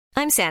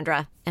I'm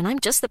Sandra, and I'm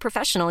just the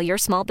professional your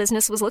small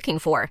business was looking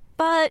for.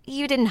 But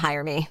you didn't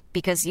hire me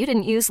because you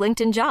didn't use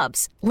LinkedIn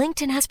Jobs.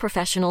 LinkedIn has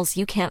professionals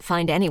you can't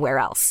find anywhere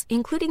else,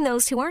 including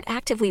those who aren't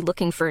actively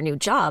looking for a new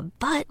job,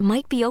 but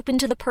might be open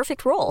to the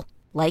perfect role,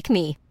 like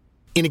me.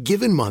 In a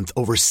given month,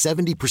 over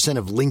 70%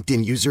 of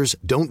LinkedIn users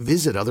don't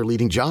visit other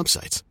leading job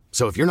sites.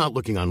 So if you're not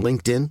looking on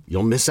LinkedIn,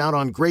 you'll miss out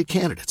on great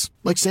candidates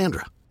like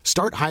Sandra.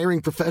 Start hiring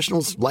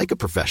professionals like a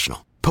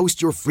professional.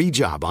 Post your free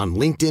job on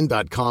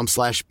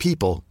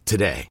linkedin.com/people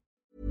today.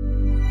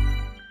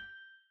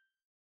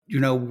 You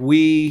know,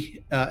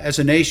 we as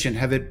a nation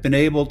have been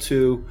able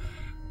to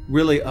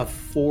really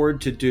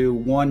afford to do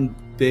one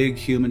big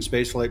human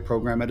spaceflight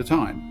program at a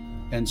time.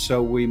 And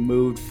so we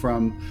moved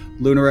from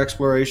lunar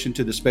exploration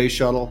to the space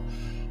shuttle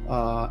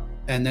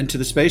and then to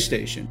the space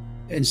station.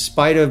 In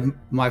spite of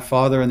my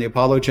father and the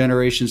Apollo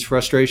generation's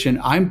frustration,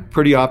 I'm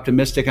pretty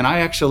optimistic. And I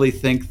actually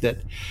think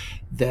that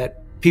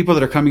people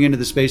that are coming into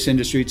the space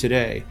industry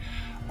today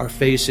are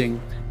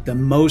facing the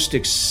most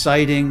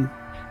exciting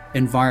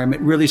environment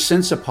really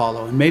since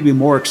Apollo, and maybe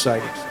more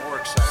exciting.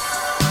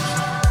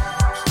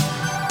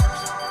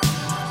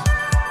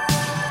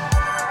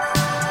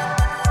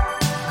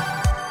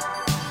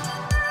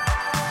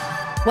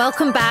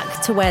 Welcome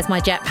back to Where's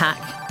My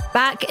Jetpack?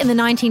 Back in the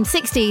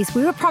 1960s,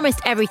 we were promised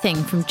everything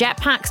from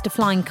jetpacks to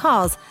flying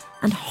cars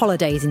and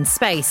holidays in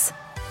space.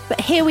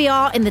 But here we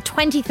are in the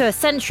 21st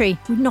century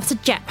with not a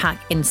jetpack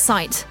in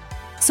sight.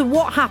 So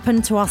what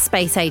happened to our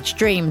space-age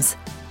dreams?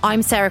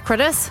 I'm Sarah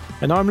Cruddas.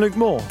 And I'm Luke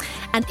Moore.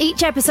 And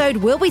each episode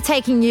we'll be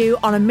taking you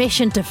on a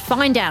mission to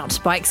find out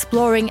by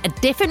exploring a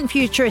different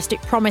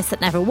futuristic promise that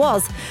never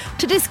was,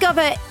 to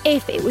discover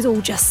if it was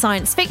all just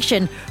science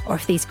fiction or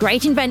if these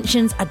great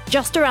inventions are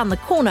just around the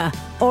corner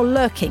or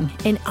lurking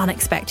in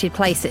unexpected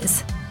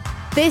places.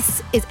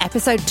 This is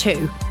episode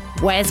 2,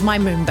 Where's My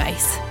Moon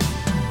Base?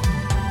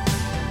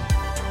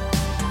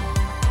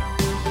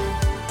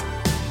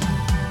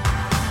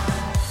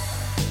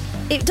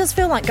 It does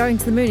feel like going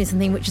to the moon is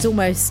something which is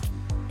almost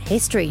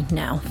history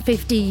now.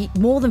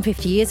 More than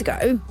 50 years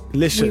ago,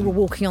 we were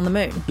walking on the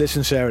moon.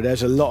 Listen, Sarah,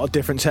 there's a lot of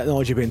different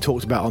technology being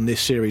talked about on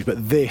this series,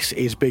 but this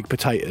is big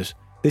potatoes.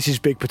 This is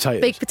big potatoes.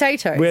 Big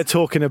potatoes? We're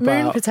talking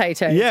about... Moon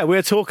potatoes. Yeah,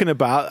 we're talking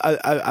about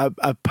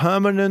a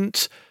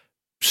permanent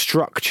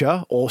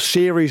structure or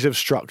series of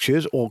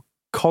structures or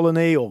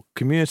colony or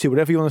community,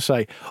 whatever you want to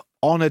say,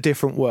 on a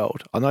different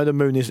world. I know the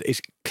moon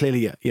is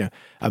clearly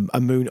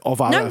a moon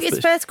of our Earth. No, it's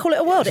fair to call it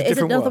a world. It is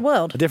another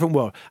world. A different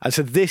world. And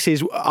so this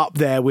is up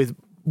there with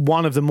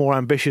one of the more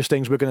ambitious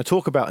things we're going to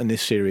talk about in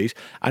this series.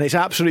 And it's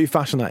absolutely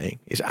fascinating.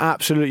 It's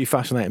absolutely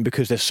fascinating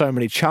because there's so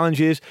many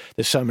challenges,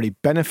 there's so many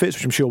benefits,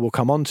 which I'm sure we'll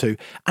come on to.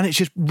 And it's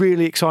just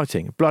really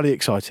exciting, bloody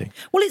exciting.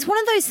 Well, it's one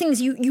of those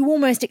things you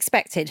almost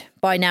expected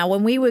by now.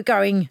 When we were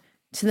going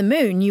to the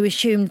moon, you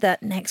assumed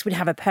that next we'd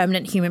have a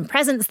permanent human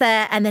presence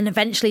there, and then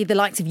eventually the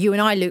likes of you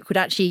and I, Luke, would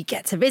actually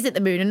get to visit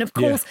the moon. And of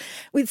course,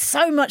 with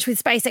so much with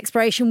space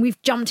exploration, we've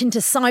jumped into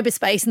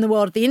cyberspace in the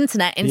world of the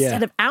internet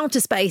instead of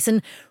outer space,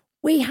 and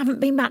we haven't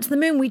been back to the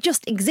moon. We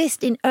just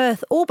exist in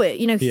Earth orbit.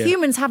 You know,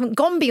 humans haven't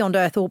gone beyond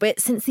Earth orbit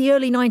since the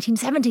early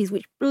 1970s,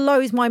 which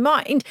blows my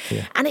mind.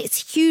 Yeah. And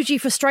it's hugely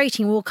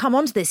frustrating. We'll come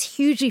on to this.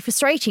 Hugely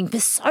frustrating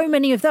for so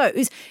many of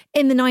those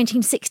in the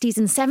 1960s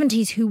and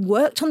 70s who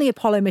worked on the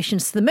Apollo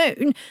missions to the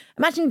moon.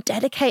 Imagine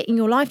dedicating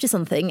your life to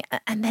something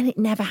and then it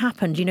never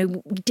happened. You know,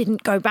 we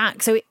didn't go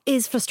back. So it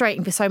is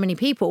frustrating for so many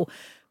people.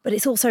 But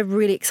it's also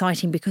really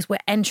exciting because we're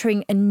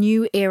entering a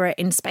new era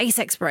in space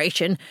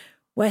exploration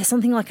where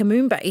something like a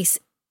moon base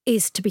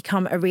is to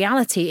become a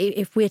reality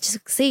if we're to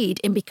succeed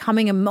in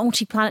becoming a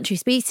multi-planetary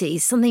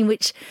species, something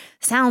which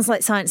sounds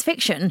like science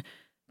fiction.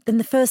 Then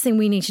the first thing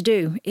we need to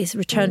do is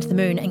return to the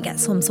moon and get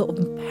some sort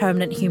of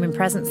permanent human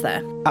presence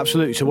there.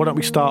 Absolutely. So why don't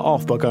we start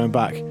off by going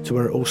back to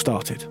where it all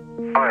started? Oh,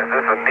 is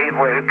this a neat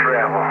way to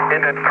travel?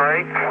 Isn't it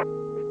great?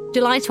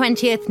 July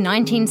 20th,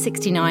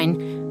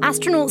 1969,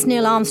 astronauts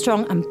Neil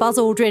Armstrong and Buzz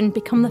Aldrin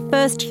become the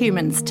first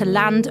humans to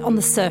land on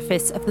the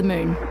surface of the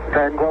moon.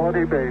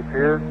 Tranquility Base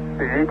here.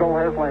 The Eagle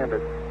has landed.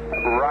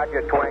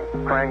 Roger,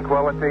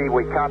 Tranquility.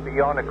 We copy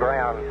you on the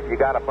ground. You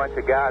got a bunch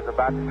of guys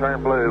about to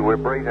turn blue. We're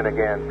breathing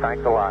again.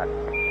 Thanks a lot.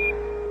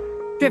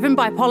 Driven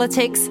by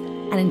politics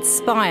and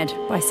inspired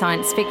by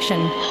science fiction.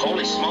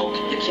 Holy smoke,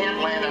 you can't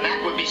land, and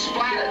that would be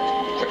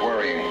splattered. Quit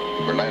worrying.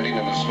 We're landing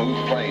in a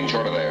smooth plane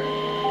short of there.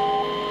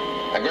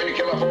 I'm going to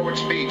kill our forward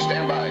speed.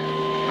 Stand by.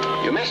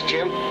 You missed,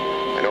 Jim.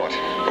 I know it.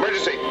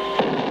 Emergency.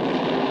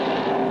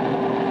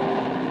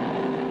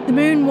 The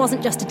moon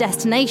wasn't just a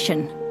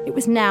destination. It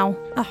was now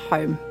a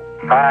home.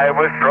 I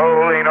was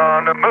strolling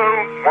on the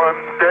moon one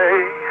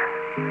day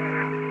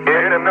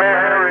in a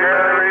merry,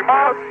 merry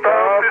month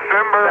of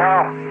December.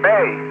 Oh,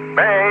 May,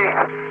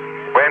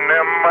 when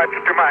much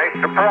to my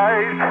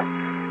surprise,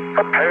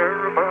 a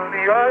pair of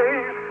bunny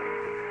eyes.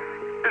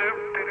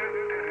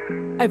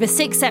 Over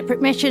 6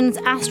 separate missions,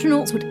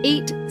 astronauts would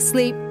eat,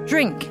 sleep,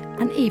 drink,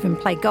 and even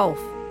play golf.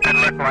 It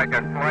looked like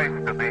a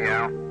place to be,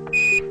 Al.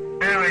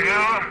 Here we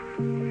go.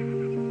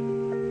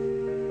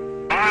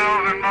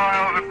 Miles and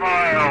miles and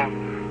miles.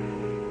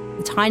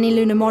 The tiny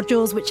lunar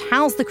modules which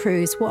housed the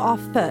crews were our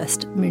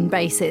first moon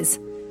bases.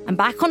 And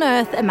back on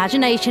Earth,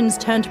 imaginations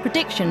turned to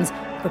predictions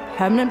of a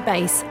permanent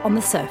base on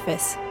the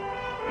surface.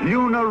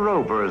 Lunar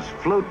rovers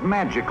float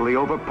magically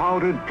over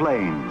powdered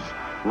plains,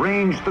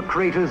 range the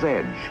crater's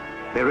edge,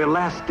 their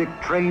elastic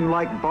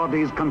train-like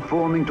bodies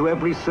conforming to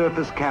every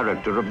surface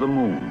character of the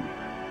moon.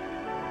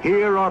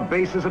 Here are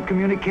bases of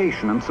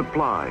communication and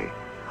supply,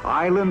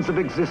 islands of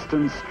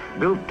existence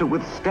built to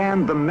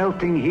withstand the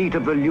melting heat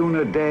of the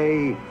lunar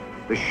day,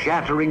 the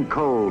shattering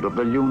cold of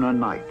the lunar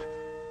night.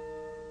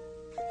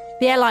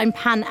 The airline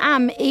Pan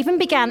Am even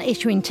began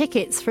issuing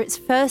tickets for its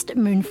first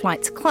Moon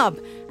Flights Club,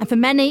 and for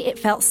many it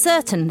felt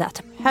certain that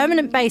a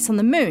permanent base on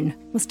the moon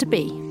was to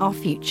be our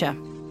future.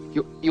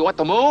 You want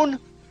the moon?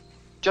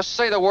 Just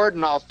say the word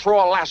and I'll throw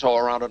a lasso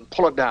around it and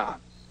pull it down.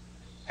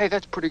 Hey,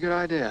 that's a pretty good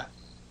idea.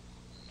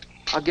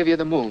 I'll give you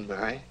the moon,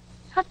 Mary.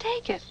 I'll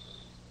take it.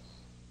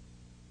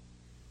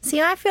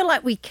 See, I feel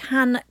like we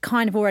can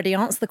kind of already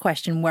answer the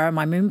question, where are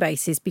my moon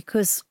bases?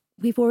 Because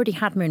we've already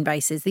had moon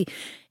bases.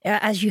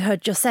 As you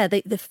heard just said,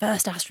 the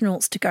first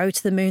astronauts to go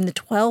to the moon, the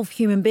 12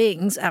 human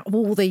beings out of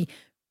all the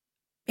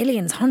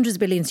billions, hundreds of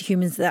billions of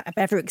humans that have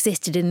ever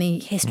existed in the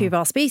history of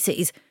our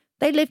species,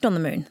 they lived on the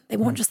moon. They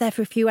weren't just there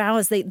for a few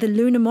hours. The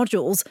lunar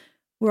modules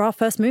were our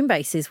first moon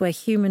bases where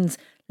humans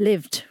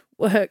lived,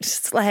 worked,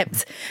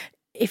 slept.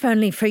 If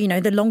only for,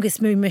 the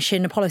longest moon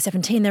mission, Apollo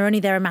 17, they're only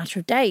there a matter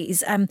of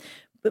days.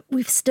 But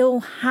we've still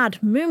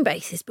had moon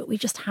bases, but we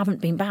just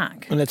haven't been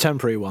back. And they're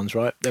temporary ones,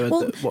 right?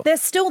 They're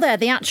still there.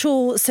 The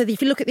actual, so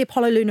if you look at the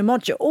Apollo lunar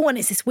module, and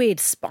it's this weird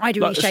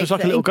spidery shape. It's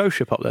like a little ghost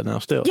ship up there now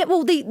still. Yeah,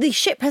 well, the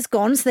ship has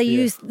gone, so they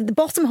use, the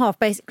bottom half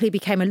basically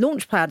became a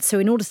launch pad. So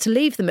in order to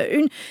leave the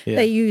moon,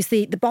 they use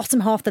the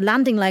bottom half, the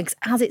landing legs,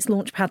 as its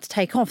launch pad to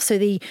take off. So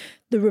the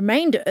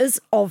remainders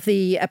of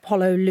the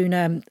Apollo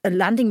lunar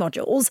landing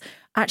modules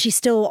actually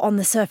still on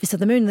the surface of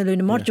the moon, the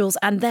lunar modules,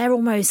 and they're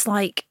almost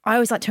like, I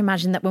always like to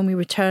imagine that when we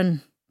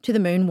return to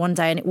the moon one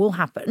day, and it will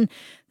happen,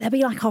 they'll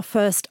be like our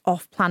first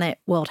off-planet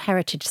World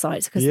Heritage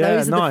sites, because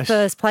those are the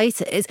first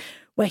places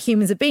where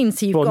humans have been.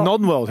 So you've got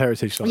non-World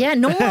Heritage sites. Yeah,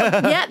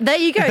 non-World. Yeah, there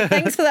you go.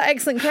 Thanks for that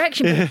excellent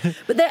correction.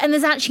 But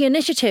there's actually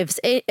initiatives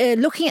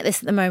looking at this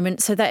at the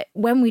moment, so that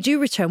when we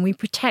do return, we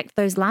protect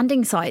those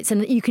landing sites.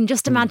 And you can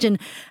just imagine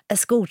a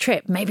school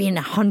trip, maybe in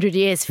 100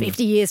 years,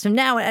 50 years from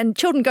now, and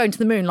children going to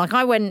the moon. Like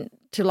I went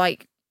to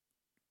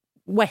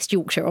West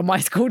Yorkshire on my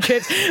school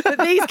trips, but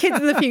these kids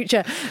in the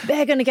future,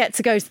 they're going to get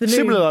to go to the moon.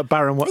 Similar like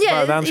Baron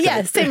Anscombe.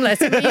 Yeah, similar.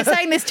 You're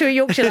saying this to a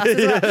Yorkshire lass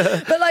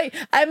as well.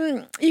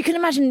 But you can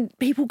imagine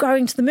people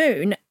going to the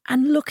moon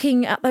and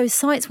looking at those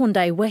sites one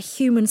day where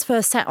humans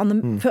first set on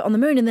the foot on the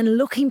moon, and then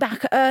looking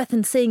back at Earth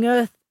and seeing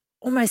Earth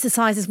almost the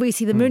size as we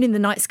see the moon in the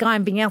night sky,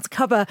 and being able to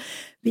cover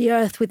the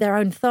Earth with their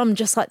own thumb,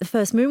 just like the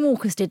first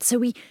moonwalkers did. So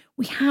we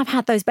have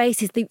had those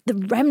bases, the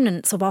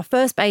remnants of our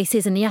first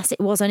bases, and yes, it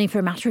was only for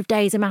a matter of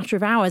days, a matter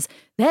of hours.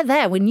 They're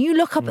there. When you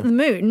look up at the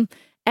moon,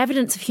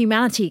 evidence of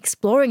humanity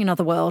exploring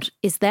another world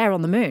is there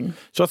on the moon.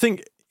 So I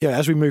think,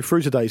 as we move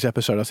through today's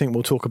episode, I think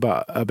we'll talk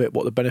about a bit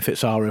what the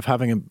benefits are of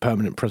having a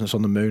permanent presence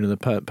on the moon and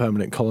a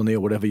permanent colony, or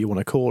whatever you want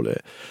to call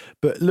it.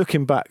 But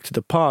looking back to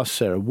the past,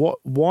 Sarah,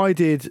 why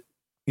did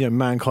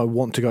mankind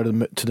want to go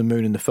to the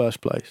moon in the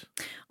first place?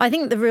 I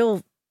think the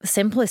real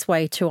simplest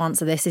way to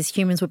answer this is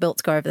humans were built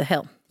to go over the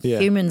hill. Yeah.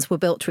 Humans were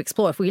built to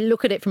explore. If we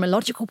look at it from a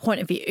logical point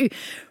of view,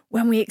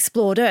 when we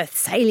explored Earth,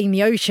 sailing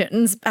the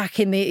oceans back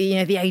in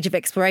the age of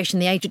exploration,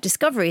 the age of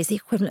discovery, is the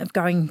equivalent of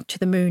going to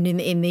the moon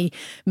in the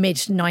mid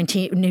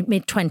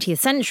 20th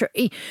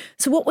century.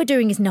 So what we're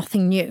doing is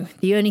nothing new.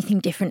 The only thing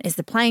different is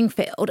the playing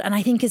field. And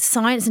I think as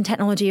science and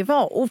technology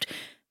evolved,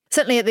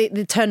 certainly at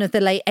the turn of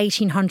the late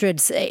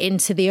 1800s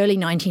into the early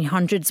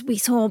 1900s, we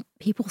saw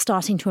people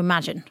starting to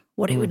imagine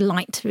what it would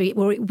like to be,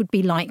 or it would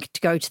be like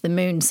to go to the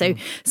moon. So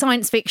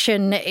science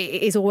fiction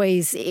is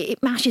always,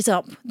 it mashes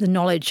up the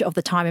knowledge of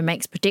the time and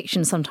makes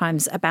predictions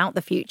sometimes about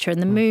the future.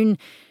 And the moon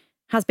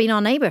has been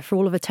our neighbour for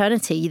all of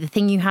eternity. The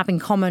thing you have in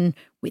common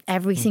with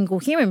every single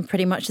human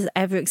pretty much that's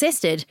ever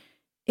existed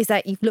is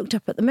that you've looked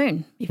up at the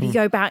moon. If you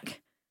go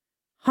back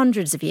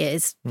hundreds of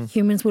years,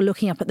 humans were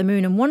looking up at the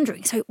moon and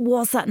wondering. So it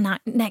was that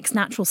next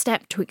natural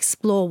step to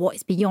explore what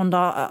is beyond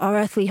our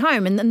earthly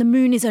home. And then the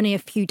moon is only a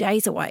few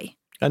days away.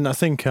 And I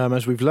think,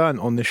 as we've learned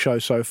on this show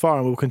so far,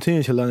 and we'll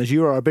continue to learn, as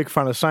you are a big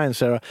fan of science,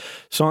 Sarah,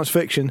 science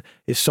fiction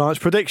is science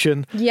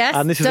prediction. Yes,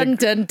 and this is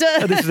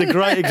this is a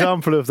great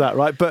example of that,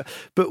 right? But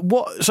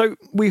what? So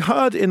we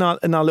heard in our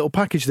little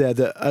package there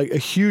that a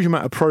huge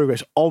amount of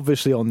progress,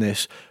 obviously, on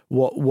this,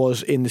 what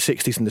was in the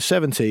 60s and the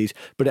 70s,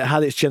 but it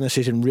had its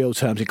genesis in real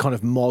terms, in kind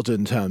of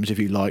modern terms, if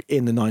you like,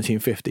 in the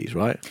 1950s,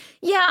 right?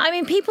 Yeah, I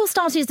mean, people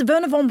started,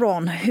 Wernher von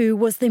Braun, who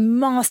was the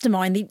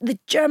mastermind, the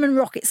German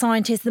rocket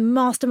scientist, the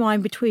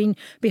mastermind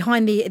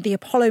behind the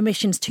Apollo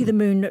missions to the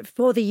moon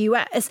for the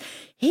US.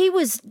 He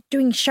was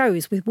doing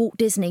shows with Walt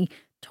Disney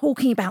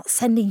talking about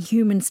sending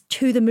humans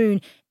to the moon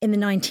in the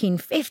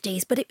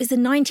 1950s, but it was the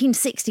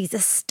 1960s, the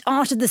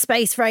start of the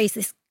space race,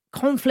 this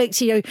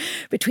conflict,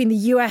 between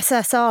the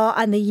USSR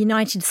and the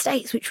United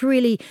States, which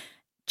really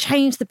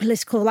changed the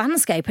political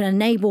landscape and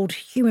enabled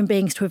human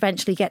beings to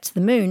eventually get to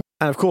the moon.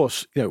 And of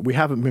course, we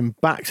haven't been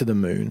back to the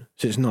moon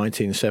since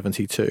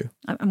 1972.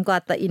 I'm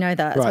glad that you know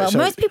that as Right, well. so-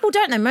 Most people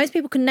don't know. Most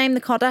people can name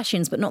the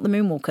Kardashians, but not the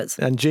moonwalkers.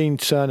 And Gene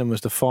Cernan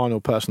was the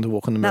final person to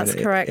walk on the moon That's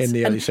correct. in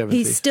the And early 70s.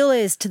 he still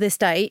is, to this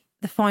day,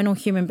 the final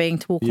human being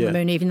to walk on Yeah. the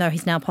moon, even though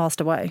he's now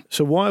passed away.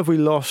 So why did we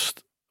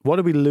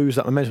lose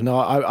that momentum? Now,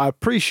 I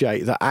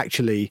appreciate that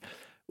actually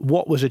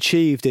what was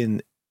achieved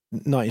in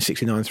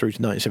 1969 through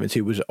to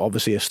 1972 was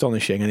obviously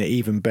astonishing, and it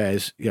even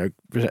bears,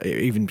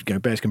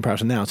 bears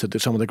comparison now to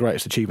some of the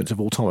greatest achievements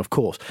of all time, of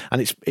course.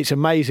 And it's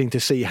amazing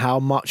to see how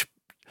much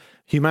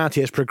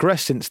humanity has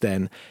progressed since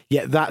then.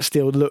 Yet that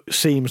still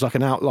seems like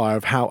an outlier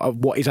of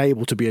what is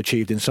able to be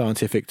achieved in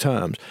scientific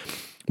terms.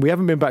 We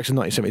haven't been back to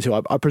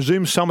 1972. I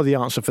presume some of the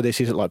answer for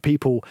this is that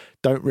people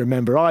don't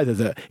remember either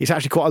that it's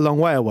actually quite a long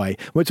way away.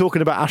 We're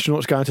talking about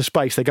astronauts going to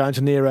space. They're going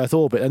to near-Earth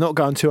orbit. They're not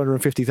going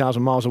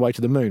 250,000 miles away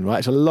to the moon, right?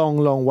 It's a long,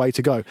 long way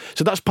to go.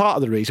 So that's part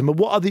of the reason. But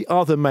what are the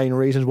other main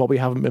reasons why we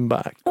haven't been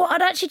back? Well,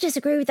 I'd actually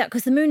disagree with that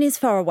because the moon is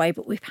far away,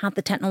 but we've had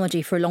the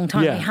technology for a long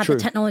time. Yeah, we had true.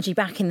 the technology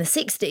back in the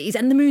 60s,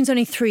 and the moon's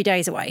only 3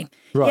 days away.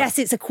 Right. Yes,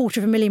 it's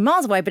 250,000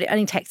 miles away, but it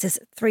only takes us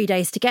 3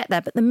 days to get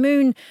there. But the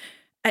moon,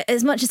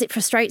 as much as it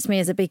frustrates me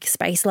as a big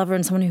space lover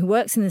and someone who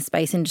works in the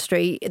space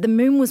industry, the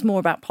moon was more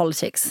about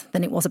politics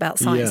than it was about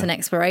science Yeah. and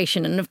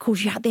exploration. And of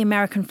course, you had the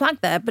American flag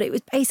there, but it was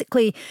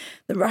basically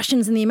the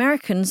Russians and the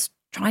Americans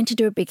trying to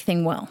do a big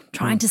thing well,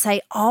 trying to say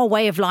our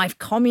way of life,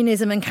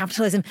 communism and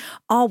capitalism,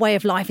 our way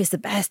of life is the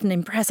best and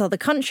impress other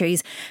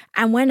countries.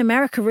 And when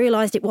America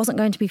realised it wasn't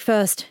going to be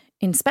first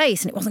in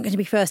space and it wasn't going to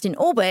be first in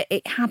orbit,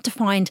 it had to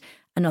find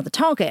another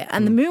target.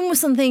 And the moon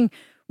was something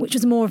which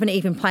was more of an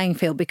even playing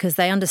field because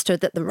they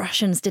understood that the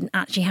Russians didn't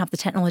actually have the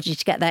technology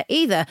to get there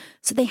either.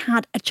 So they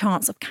had a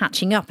chance of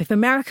catching up. If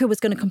America was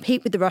going to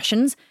compete with the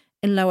Russians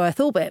in low Earth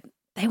orbit,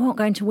 they weren't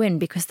going to win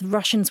because the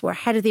Russians were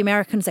ahead of the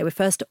Americans. They were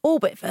first to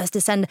orbit, first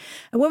to send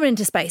a woman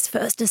into space,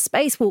 first to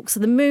spacewalk.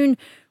 So the moon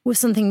was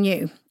something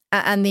new.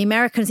 And the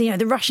Americans,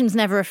 the Russians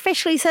never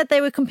officially said they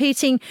were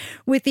competing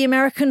with the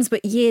Americans,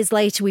 but years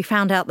later we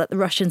found out that the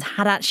Russians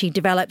had actually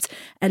developed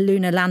a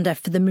lunar lander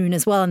for the moon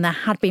as well, and there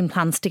had been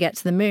plans to get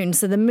to the moon.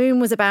 So the moon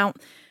was about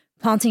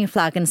planting a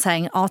flag and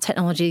saying our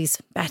technology's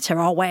better,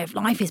 our way of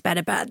life is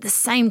better, but at the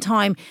same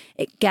time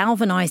it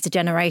galvanised a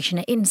generation,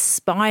 it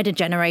inspired a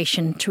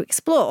generation to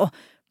explore.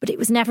 But it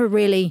was never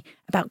really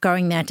about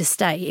going there to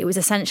stay. It was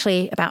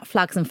essentially about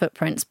flags and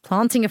footprints,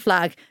 planting a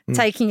flag,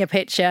 taking a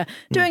picture,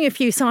 doing a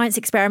few science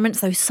experiments,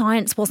 though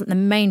science wasn't the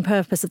main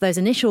purpose of those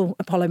initial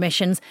Apollo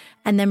missions,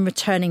 and then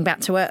returning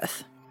back to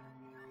Earth.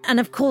 And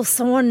of course,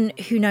 someone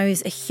who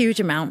knows a huge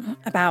amount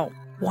about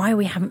why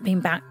we haven't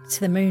been back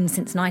to the moon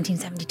since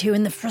 1972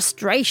 and the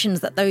frustrations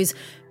that those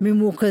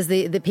moonwalkers,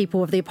 the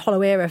people of the Apollo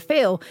era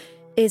feel,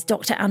 is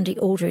Dr. Andy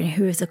Aldrin,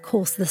 who is, of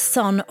course, the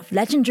son of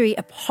legendary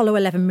Apollo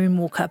 11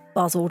 moonwalker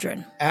Buzz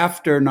Aldrin.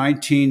 After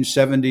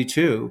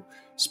 1972,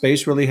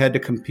 space really had to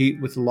compete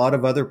with a lot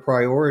of other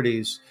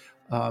priorities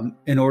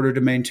in order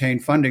to maintain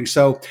funding.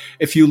 So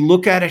if you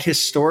look at it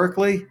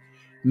historically,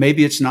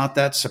 maybe it's not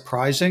that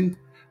surprising.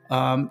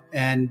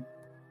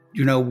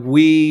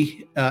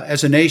 We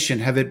as a nation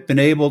have been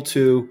able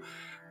to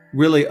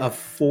really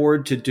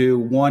afford to do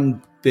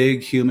one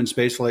big human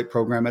spaceflight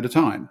program at a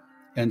time.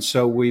 And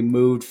so we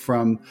moved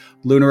from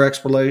lunar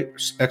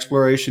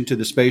exploration to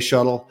the space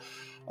shuttle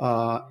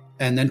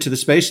and then to the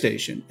space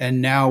station. And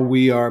now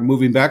we are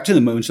moving back to the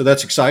moon. So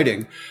that's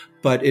exciting.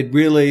 But it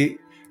really,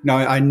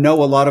 I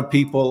know a lot of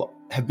people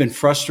have been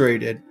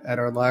frustrated at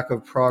our lack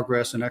of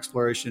progress and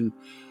exploration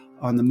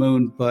on the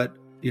moon. But,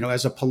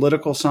 as a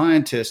political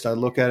scientist, I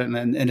look at it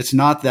and it's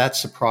not that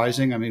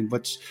surprising. I mean,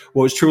 what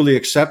was truly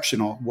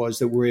exceptional was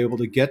that we were able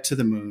to get to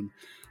the moon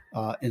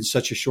in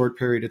such a short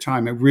period of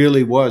time. It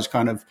really was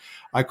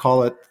I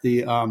call it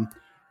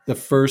the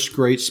first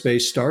great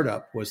space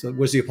startup was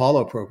the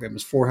Apollo program. It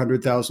was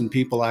 400,000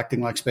 people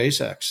acting like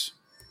SpaceX.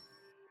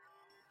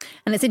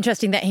 And it's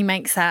interesting that he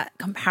makes that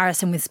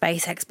comparison with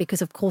SpaceX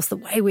because, of course, the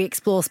way we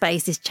explore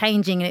space is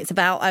changing and it's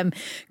about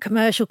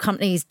commercial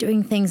companies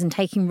doing things and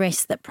taking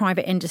risks that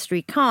private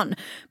industry can't.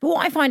 But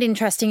what I find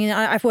interesting, and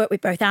I've worked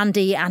with both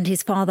Andy and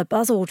his father,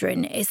 Buzz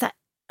Aldrin, is that,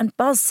 and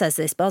Buzz says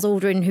this, Buzz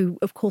Aldrin, who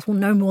of course will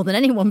know more than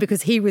anyone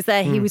because he was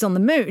there, he was on the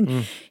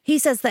moon. He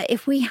says that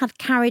if we had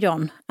carried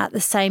on at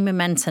the same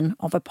momentum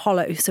of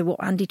Apollo, so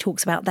what Andy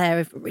talks about there,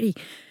 of really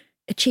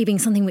achieving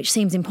something which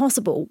seems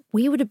impossible,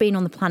 we would have been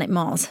on the planet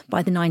Mars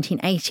by the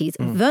 1980s.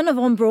 Wernher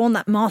von Braun,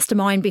 that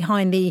mastermind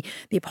behind the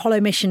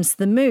Apollo missions to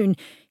the moon,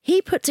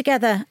 he put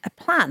together a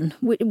plan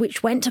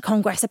which went to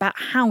Congress about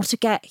how to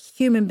get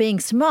human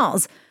beings to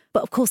Mars.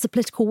 But of course, the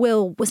political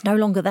will was no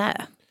longer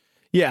there.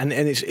 Yeah, and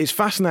it's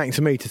fascinating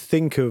to me to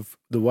think of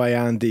the way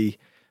Andy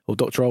or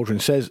Dr.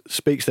 Aldrin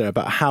speaks there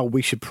about how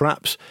we should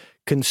perhaps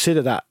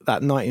consider that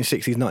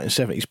 1960s,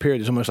 1970s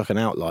period as almost like an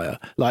outlier.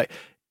 Like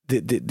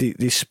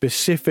the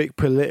specific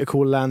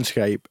political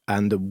landscape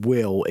and the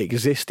will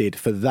existed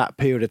for that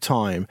period of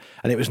time,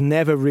 and it was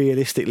never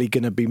realistically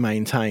going to be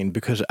maintained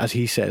because, as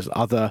he says,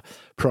 other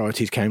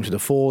priorities came to the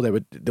fore.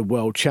 The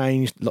world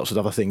changed, lots of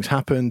other things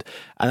happened,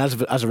 and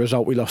as a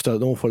result, we lost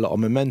an awful lot of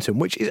momentum,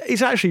 which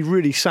is actually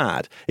really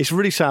sad. It's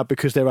really sad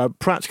because there are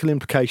practical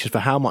implications for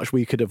how much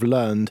we could have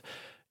learned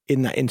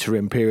in that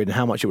interim period and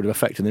how much it would have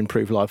affected and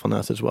improved life on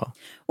Earth as well.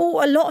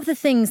 Well, a lot of the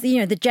things,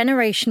 the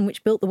generation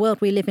which built the world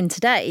we live in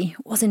today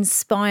was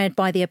inspired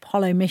by the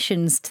Apollo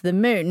missions to the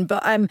moon.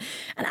 But and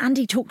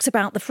Andy talks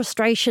about the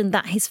frustration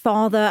that his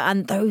father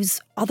and those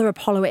other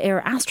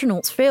Apollo-era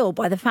astronauts feel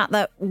by the fact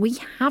that we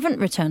haven't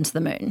returned to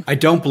the moon. I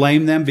don't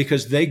blame them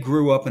because they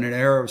grew up in an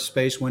era of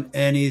space when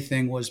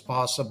anything was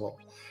possible,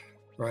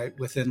 right?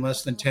 Within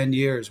less than 10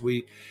 years,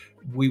 we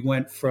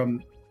went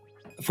from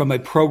a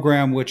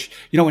program which,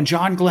 when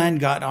John Glenn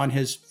got on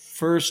his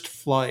first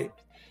flight,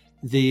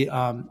 the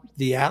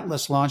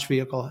Atlas launch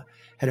vehicle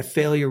had a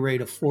failure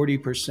rate of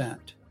 40%,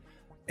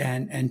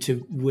 and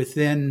to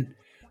within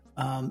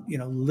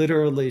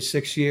literally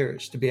 6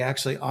 years to be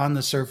actually on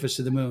the surface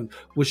of the moon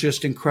was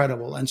just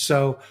incredible. And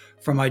so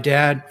for my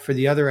dad, for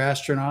the other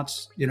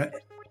astronauts,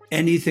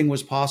 anything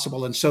was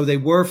possible. And so they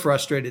were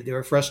frustrated. They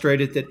were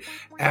frustrated that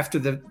after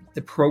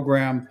the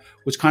program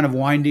was kind of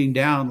winding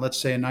down, let's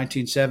say in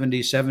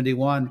 1970,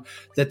 71,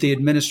 that the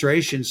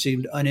administration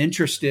seemed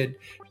uninterested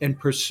in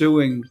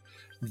pursuing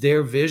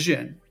their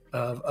vision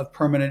of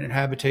permanent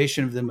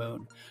inhabitation of the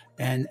moon.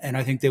 And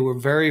I think they were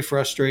very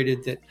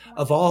frustrated that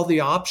of all the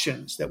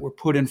options that were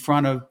put in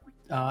front of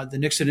the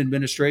Nixon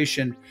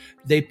administration,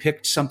 they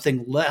picked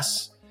something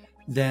less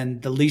than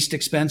the least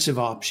expensive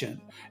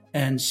option.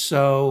 And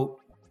so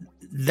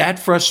that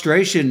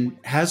frustration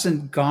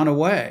hasn't gone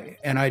away.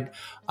 And I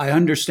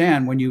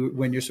understand when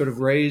you're sort of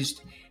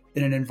raised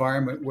in an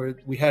environment where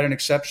we had an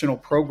exceptional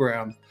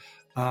program,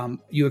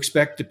 you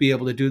expect to be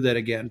able to do that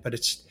again. But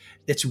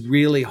it's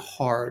really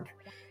hard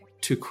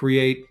to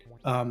create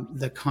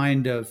the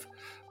kind of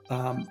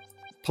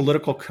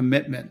political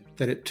commitment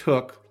that it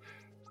took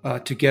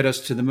to get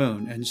us to the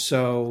moon. And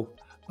so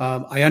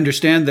I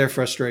understand their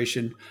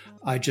frustration.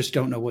 I just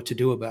don't know what to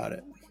do about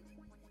it.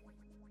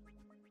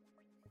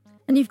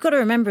 And you've got to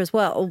remember as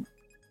well,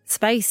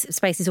 space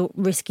is all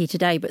risky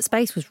today, but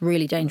space was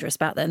really dangerous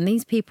back then.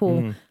 These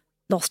people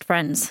lost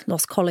friends,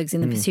 lost colleagues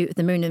in the pursuit of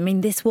the moon. I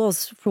mean, this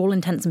was, for all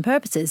intents and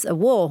purposes, a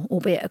war,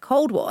 albeit a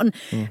cold one.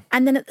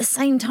 And then at the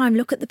same time,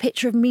 look at the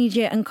picture of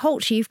media and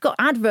culture. You've got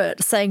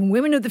adverts saying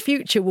women of the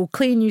future will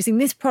clean using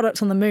this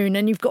product on the moon.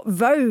 And you've got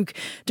Vogue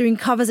doing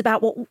covers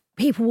about what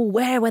people will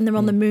wear when they're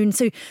on the moon.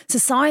 So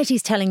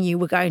society's telling you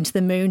we're going to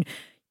the moon.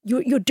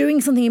 You're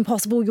doing something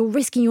impossible, you're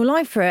risking your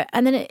life for it,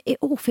 and then it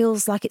all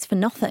feels like it's for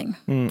nothing.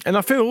 And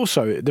I feel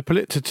also,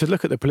 to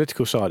look at the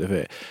political side of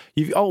it,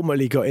 you've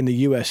ultimately got in the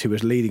US who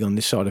was leading on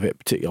this side of it,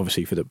 particularly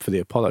obviously for the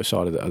Apollo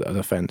side of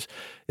the fence.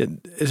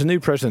 There's a new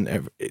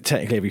president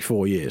technically every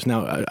 4 years.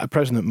 Now, a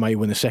president may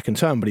win a second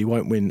term, but he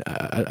won't win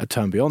a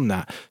term beyond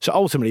that. So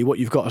ultimately, what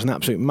you've got is an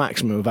absolute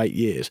maximum of 8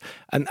 years.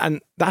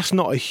 And that's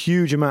not a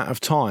huge amount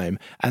of time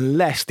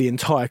unless the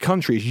entire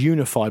country is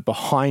unified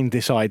behind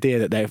this idea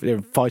that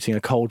they're fighting a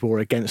Cold War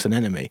against an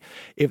enemy.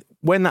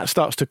 When that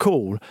starts to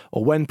cool,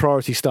 or when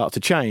priorities start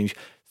to change,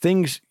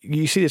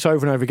 you see this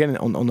over and over again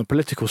on the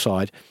political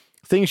side.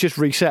 Things just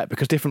reset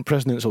because different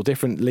presidents or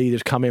different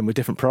leaders come in with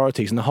different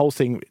priorities, and the whole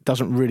thing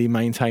doesn't really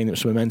maintain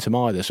its momentum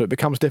either. So it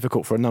becomes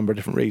difficult for a number of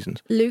different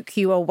reasons. Luke,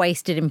 you are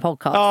wasted in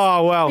podcasts.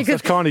 Oh, well,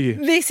 that's kind of you.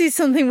 This is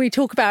something we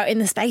talk about in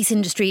the space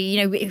industry.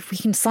 If we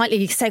can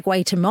slightly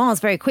segue to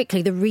Mars very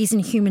quickly, the reason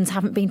humans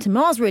haven't been to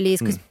Mars really is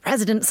because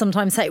presidents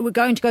sometimes say we're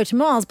going to go to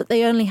Mars, but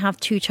they only have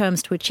 2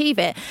 terms to achieve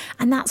it.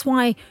 And that's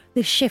why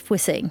the shift we're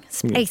seeing,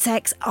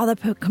 SpaceX, other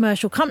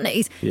commercial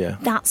companies,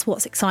 that's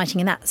what's exciting,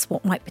 and that's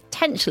what might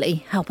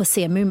potentially help us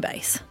see a moon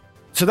base.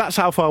 So that's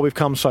how far we've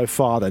come so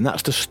far then.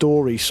 That's the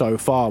story so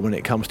far when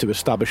it comes to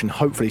establishing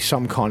hopefully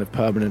some kind of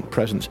permanent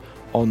presence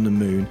on the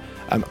moon.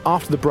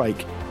 After the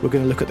break, we're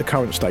going to look at the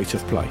current state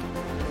of play.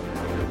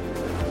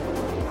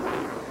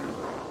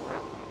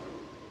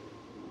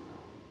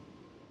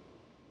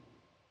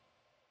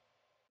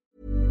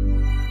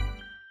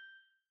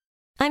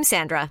 I'm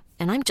Sandra,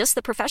 and I'm just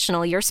the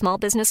professional your small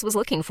business was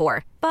looking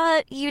for.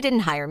 But you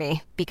didn't hire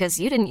me because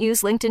you didn't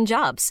use LinkedIn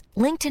Jobs.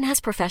 LinkedIn has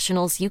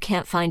professionals you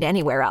can't find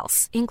anywhere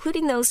else,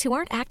 including those who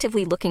aren't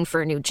actively looking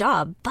for a new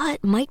job,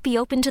 but might be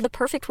open to the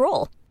perfect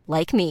role,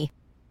 like me.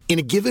 In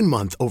a given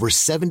month, over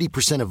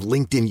 70% of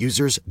LinkedIn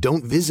users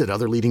don't visit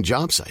other leading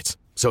job sites.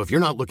 So if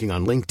you're not looking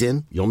on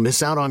LinkedIn, you'll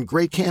miss out on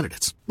great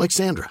candidates like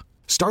Sandra.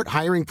 Start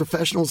hiring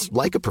professionals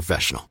like a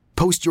professional.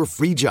 Post your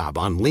free job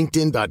on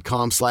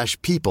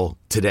linkedin.com/people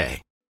today.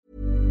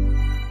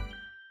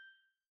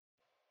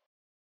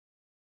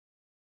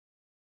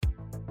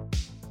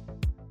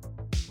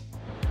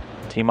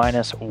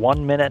 T-minus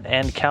 1 minute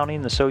and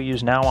counting. The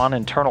Soyuz now on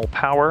internal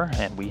power,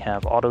 and we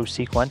have auto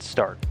sequence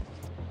start.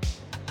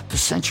 A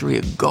century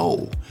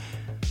ago,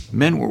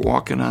 men were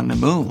walking on the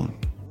moon.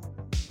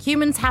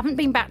 Humans haven't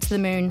been back to the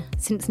moon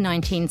since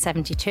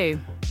 1972.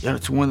 Yeah,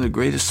 it's one of the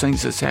greatest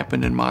things that's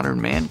happened in modern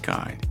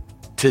mankind.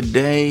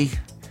 Today,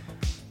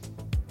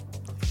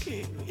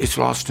 it's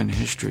lost in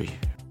history.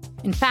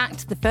 In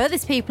fact, the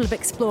furthest people have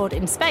explored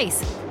in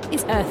space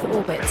is Earth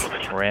orbit.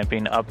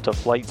 Ramping up to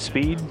flight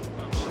speed.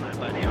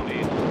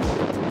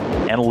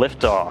 And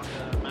liftoff.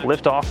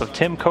 Liftoff of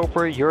Tim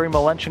Kopra, Yuri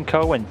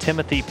Malenchenko, and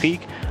Timothy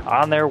Peake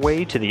on their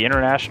way to the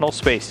International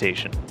Space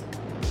Station.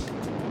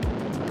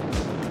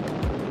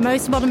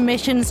 Most modern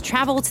missions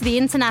travel to the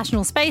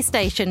International Space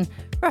Station,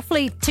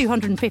 roughly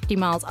 250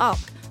 miles up,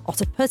 or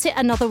to put it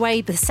another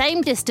way, the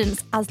same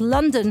distance as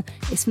London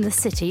is from the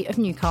city of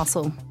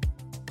Newcastle.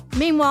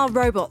 Meanwhile,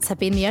 robots have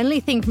been the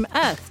only thing from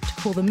Earth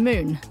to call the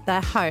moon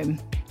their home.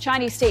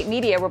 Chinese state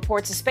media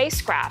reports a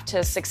spacecraft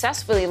has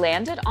successfully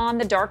landed on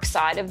the dark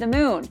side of the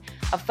moon.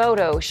 A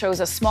photo shows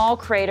a small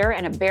crater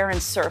and a barren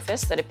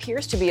surface that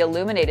appears to be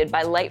illuminated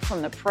by light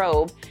from the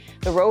probe.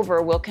 The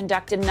rover will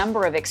conduct a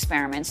number of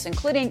experiments,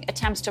 including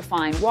attempts to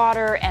find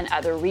water and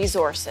other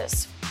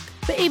resources.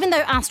 But even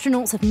though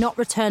astronauts have not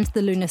returned to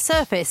the lunar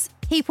surface,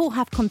 people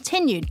have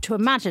continued to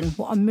imagine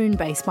what a moon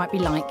base might be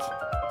like.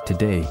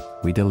 Today,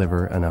 we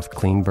deliver enough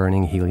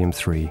clean-burning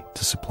helium-3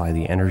 to supply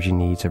the energy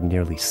needs of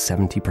nearly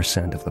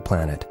 70% of the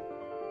planet.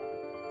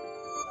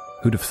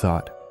 Who'd have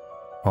thought?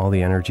 All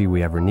the energy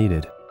we ever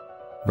needed,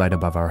 right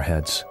above our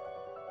heads.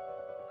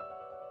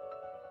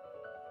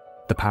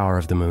 The power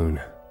of the moon.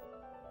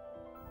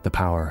 The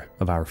power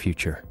of our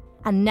future.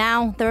 And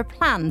now there are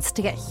plans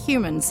to get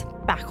humans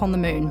back on the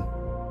moon.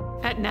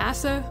 At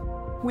NASA,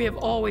 we have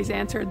always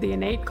answered the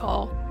innate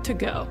call to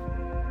go.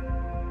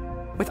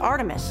 With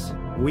Artemis,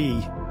 we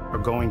are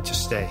going to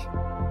stay.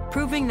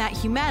 Proving that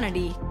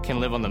humanity can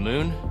live on the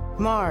moon,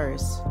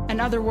 Mars, and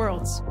other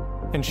worlds.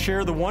 And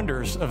share the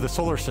wonders of the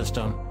solar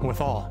system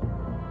with all.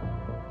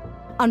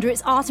 Under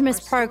its Artemis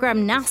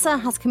program, NASA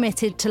has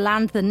committed to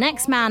land the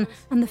next man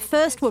and the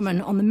first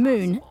woman on the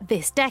moon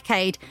this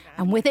decade,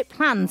 and with it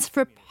plans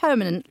for a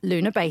permanent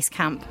lunar base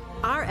camp.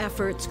 Our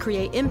efforts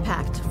create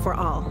impact for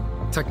all.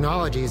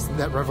 Technologies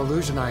that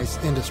revolutionize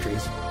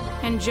industries.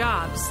 And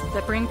jobs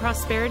that bring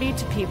prosperity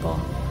to people.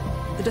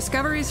 The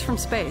discoveries from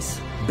space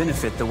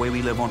benefit the way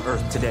we live on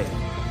Earth today.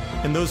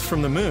 And those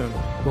from the moon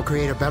will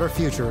create a better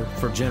future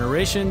for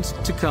generations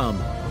to come.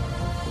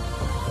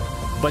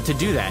 But to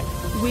do that,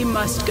 we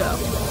must go.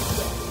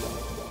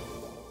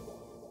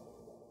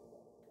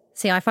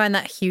 See, I find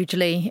that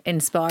hugely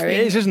inspiring.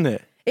 It is, isn't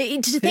it?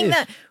 To think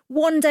that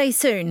one day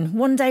soon,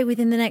 one day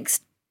within the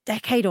next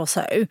decade or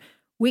so,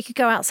 we could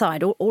go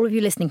outside, or all of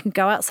you listening can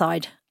go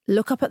outside,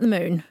 look up at the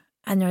moon,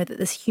 and know that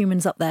there's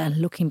humans up there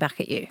looking back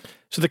at you.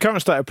 So the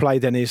current state of play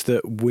then is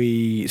that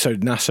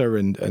NASA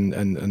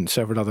and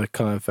several other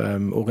kind of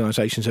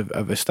organisations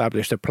have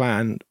established a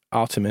plan,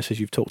 Artemis, as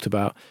you've talked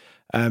about,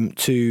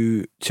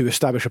 to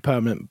establish a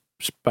permanent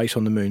base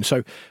on the moon.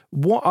 So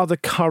what are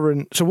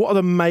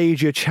the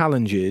major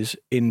challenges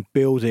in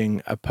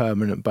building a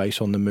permanent base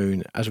on the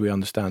moon as we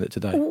understand it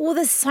today? Well,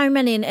 there's so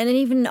many, and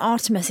even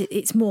Artemis,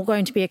 it's more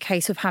going to be a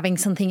case of having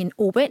something in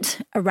orbit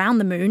around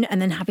the moon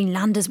and then having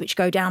landers which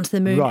go down to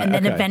the moon, and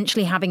then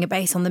eventually having a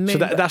base on the moon. So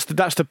that's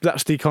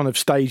the kind of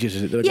stages,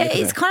 is it? Yeah,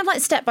 it's kind of like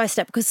step by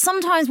step, because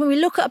sometimes when we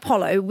look at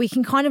Apollo, we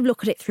can kind of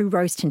look at it through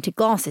rose-tinted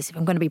glasses, if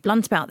I'm going to be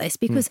blunt about this,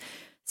 because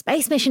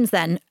space missions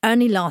then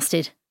only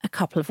lasted a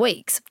couple of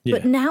weeks. Yeah.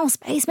 But now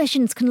space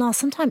missions can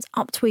last sometimes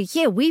up to a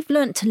year. We've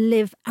learnt to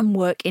live and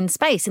work in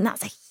space, and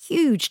that's a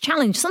huge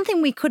challenge,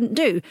 something we couldn't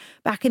do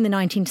back in the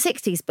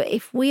 1960s. But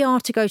if we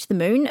are to go to the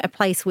moon, a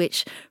place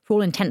which, for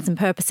all intents and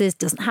purposes,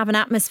 doesn't have an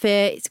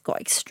atmosphere, it's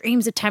got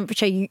extremes of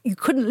temperature, you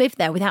couldn't live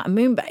there without a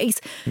moon base,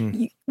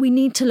 we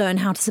need to learn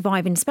how to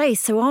survive in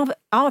space. So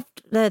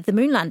after the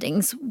moon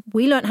landings,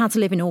 we learnt how to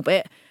live in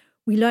orbit.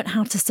 We learnt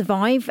how to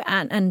survive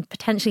and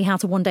potentially how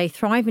to one day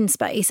thrive in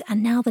space.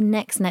 And now the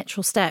next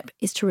natural step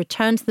is to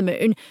return to the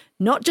moon,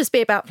 not just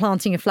be about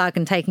planting a flag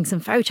and taking some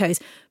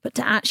photos, but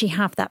to actually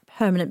have that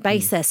permanent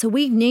base there. So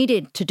we've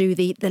needed to do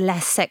the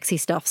less sexy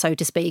stuff, so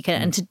to speak,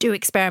 and to do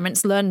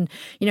experiments, learn,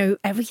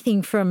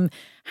 everything from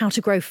how to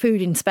grow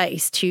food in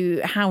space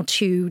to how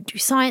to do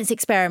science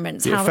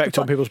experiments. The effect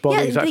on people's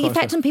bodies. Yeah, the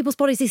effect on people's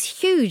bodies is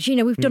huge.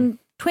 We've done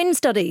twin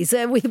studies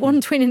with one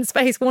twin in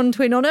space, one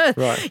twin on Earth.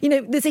 Right.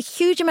 There's a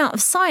huge amount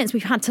of science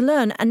we've had to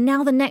learn. And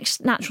now the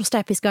next natural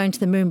step is going to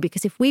the moon,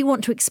 because if we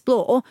want to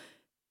explore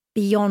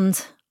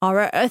beyond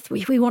our Earth,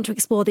 if we want to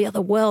explore the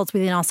other worlds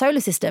within our solar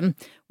system,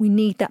 we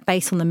need that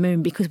base on the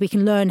moon, because we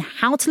can learn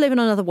how to live in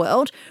another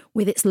world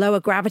with its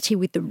lower gravity,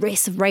 with the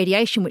risks of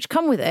radiation which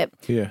come with it,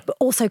 but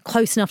also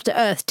close enough to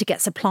Earth to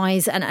get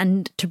supplies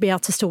and to be able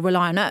to still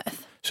rely on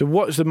Earth. So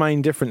what's the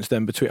main difference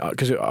then between,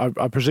 because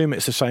I presume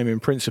it's the same in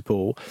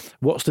principle,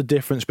 what's the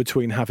difference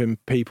between having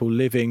people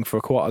living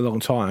for quite a long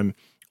time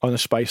on a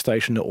space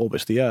station that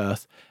orbits the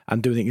Earth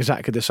and doing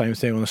exactly the same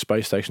thing on a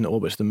space station that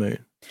orbits the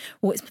moon?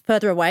 Well, it's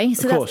further away.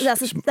 So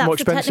that's more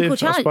the technical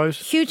challenge. I suppose.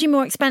 Hugely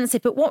more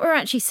expensive. But what we're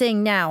actually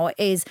seeing now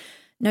is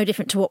no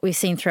different to what we've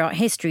seen throughout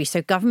history.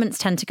 So governments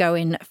tend to go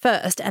in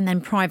first and then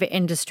private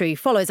industry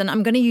follows. And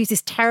I'm going to use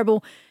this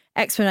terrible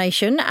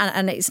explanation,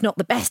 and it's not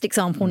the best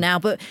example now,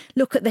 but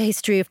look at the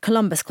history of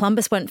Columbus.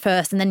 Columbus went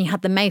first, and then you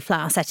had the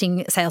Mayflower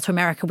setting sail to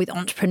America with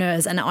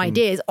entrepreneurs and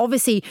ideas.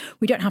 Obviously,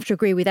 we don't have to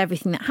agree with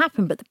everything that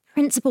happened, but the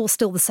principle's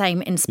still the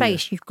same in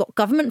space. You've got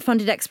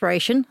government-funded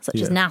exploration,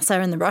 such as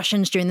NASA and the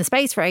Russians during the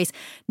space race.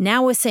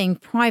 Now we're seeing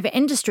private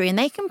industry, and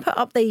they can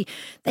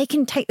they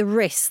can take the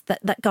risks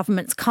that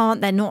governments can't.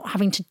 They're not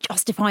having to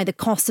justify the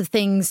cost of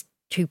things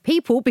to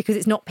people because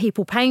it's not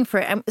people paying for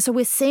it. And so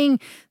we're seeing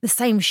the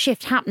same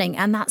shift happening,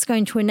 and that's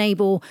going to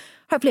enable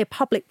hopefully a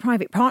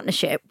public-private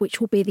partnership,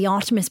 which will be the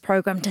Artemis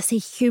program, to see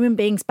human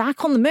beings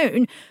back on the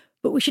moon.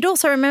 But we should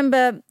also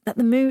remember that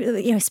the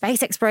moon,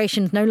 space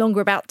exploration is no longer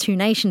about two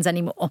nations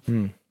anymore.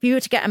 If you were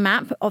to get a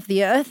map of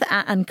the Earth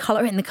and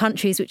colour in the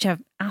countries which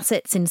have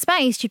assets in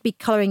space, you'd be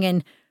colouring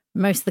in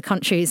most of the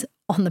countries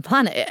on the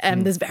planet.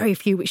 There's very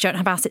few which don't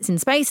have assets in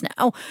space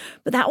now.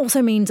 But that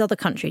also means other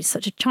countries,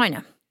 such as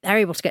China, they're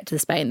able to get to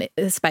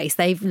the space.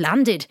 They've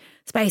landed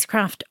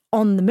spacecraft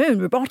on the moon,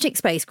 robotic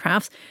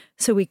spacecrafts.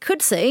 So we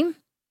could see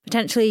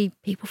potentially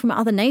people from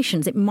other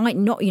nations. It might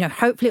not,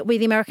 hopefully it'll be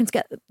the Americans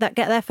get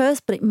there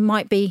first, but it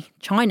might be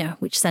China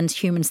which sends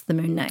humans to the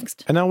moon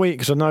next. And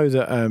because I know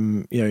that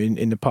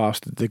in the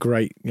past the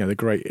great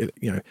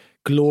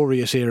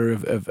glorious era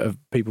of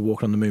people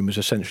walking on the moon was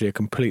essentially a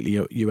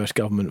completely US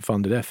government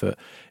funded effort.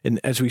 And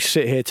as we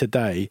sit here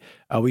today,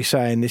 are we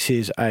saying this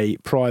is a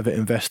private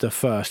investor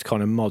first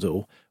kind of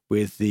model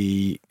with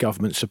the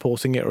government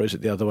supporting it, or is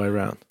it the other way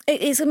around?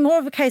 It's more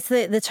of a case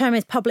that the term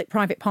is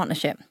public-private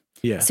partnership.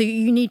 Yeah. So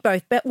you need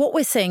both. But what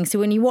we're seeing, so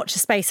when you watch the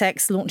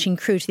SpaceX launching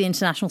crew to the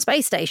International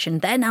Space Station,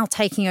 they're now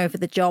taking over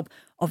the job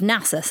of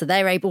NASA. So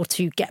they're able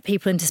to get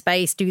people into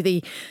space, do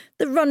the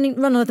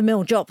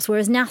run-of-the-mill jobs,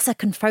 whereas NASA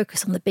can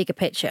focus on the bigger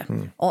picture,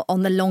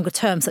 on the longer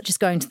term, such as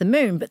going to the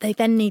moon. But they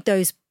then need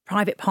those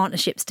private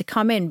partnerships to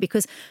come in,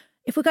 because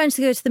if we're going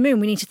to go to the moon,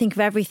 we need to think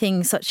of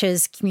everything such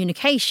as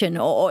communication,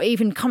 or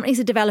even companies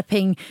are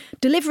developing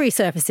delivery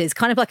services,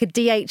 kind of like a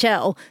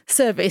DHL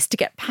service to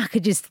get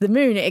packages to the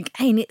moon.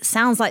 Again, it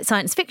sounds like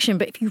science fiction,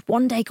 but if you've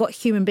one day got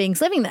human beings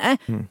living there,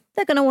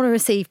 they're going to want to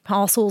receive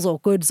parcels or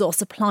goods or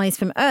supplies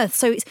from Earth.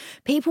 So it's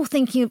people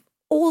thinking of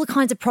all the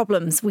kinds of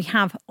problems we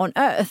have on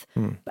Earth,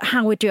 but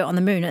how we do it on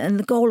the moon. And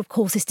the goal, of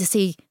course, is to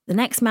see the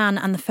next man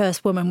and the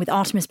first woman with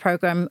Artemis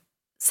program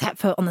set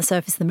foot on the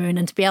surface of the moon,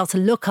 and to be able to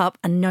look up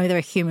and know there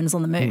are humans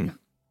on the moon.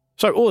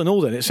 So all in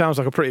all then, it sounds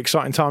like a pretty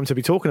exciting time to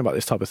be talking about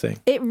this type of thing.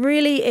 It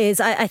really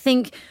is. I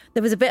think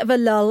there was a bit of a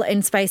lull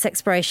in space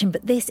exploration,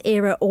 but this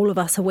era all of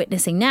us are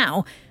witnessing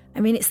now,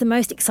 it's the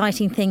most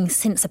exciting thing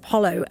since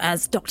Apollo,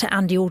 as Dr.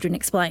 Andy Aldrin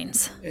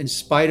explains. In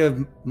spite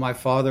of my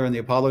father and the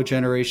Apollo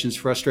generation's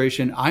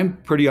frustration, I'm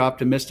pretty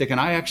optimistic, and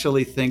I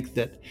actually think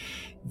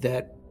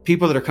that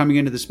people that are coming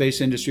into the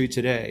space industry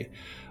today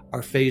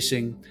are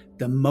facing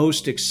the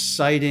most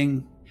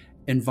exciting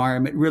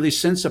environment really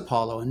since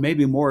Apollo, and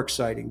maybe more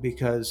exciting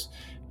because,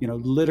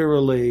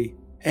 literally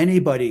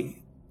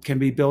anybody can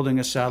be building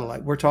a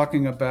satellite. We're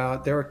talking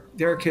about there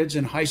are kids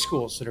in high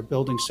schools that are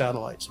building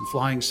satellites and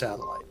flying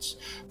satellites.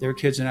 There are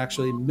kids in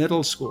actually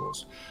middle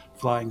schools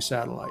flying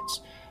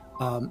satellites.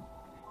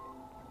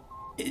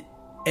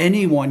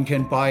 Anyone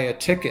can buy a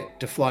ticket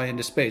to fly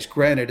into space.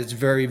 Granted, it's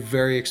very,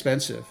 very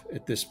expensive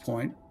at this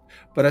point.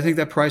 But I think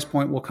that price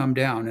point will come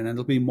down and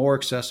it'll be more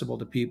accessible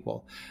to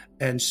people.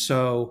 And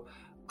so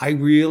I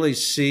really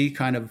see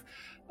kind of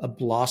a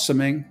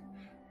blossoming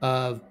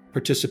of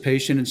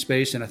participation in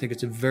space. And I think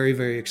it's a very,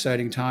 very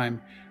exciting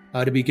time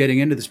to be getting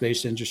into the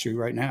space industry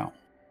right now.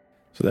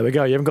 So there we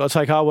go. You haven't got to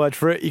take our word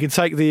for it. You can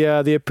take the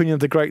opinion of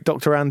the great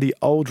Dr. Andy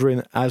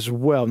Aldrin as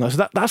well. Now,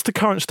 so that's the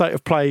current state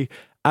of play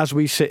as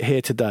we sit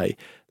here today.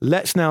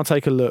 Let's now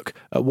take a look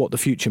at what the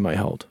future may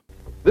hold.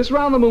 This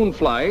round-the-moon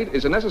flight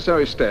is a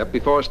necessary step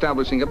before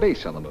establishing a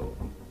base on the moon.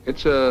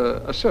 It's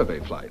a survey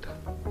flight.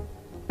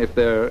 If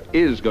there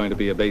is going to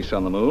be a base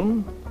on the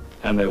moon,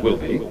 and there will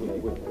be,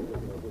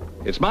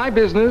 it's my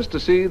business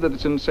to see that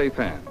it's in safe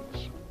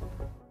hands.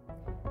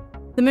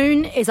 The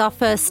moon is our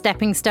first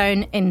stepping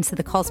stone into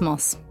the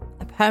cosmos.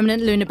 A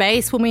permanent lunar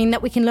base will mean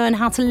that we can learn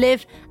how to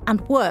live and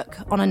work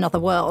on another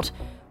world,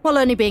 while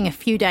only being a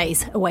few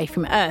days away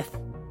from Earth.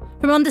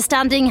 From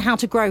understanding how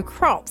to grow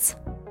crops,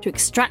 to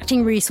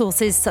extracting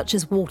resources such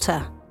as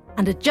water,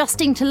 and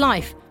adjusting to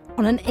life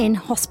on an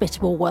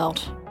inhospitable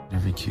world.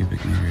 Every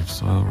cubic meter of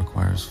soil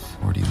requires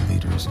 40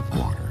 liters of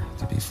water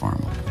to be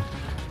farmable.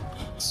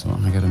 So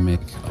I gotta make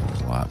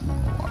a lot more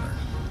water.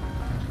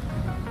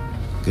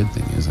 Good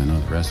thing is I know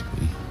the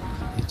recipe.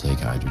 You take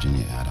hydrogen,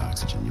 you add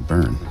oxygen, you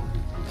burn.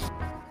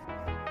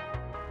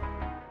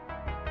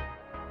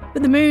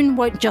 But the moon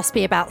won't just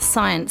be about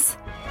science.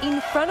 In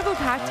front of a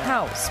packed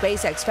house,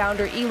 SpaceX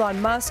founder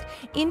Elon Musk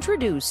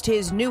introduced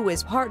his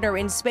newest partner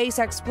in space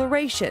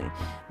exploration,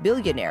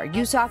 billionaire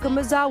Yusaku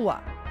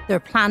Maezawa. There are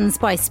plans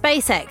by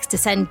SpaceX to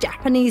send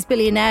Japanese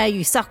billionaire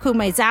Yusaku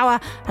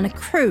Maezawa and a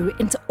crew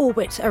into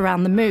orbit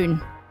around the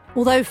moon.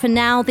 Although for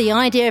now the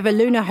idea of a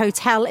lunar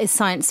hotel is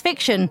science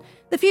fiction,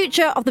 the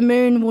future of the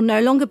moon will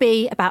no longer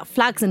be about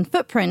flags and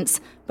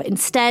footprints, but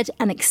instead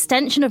an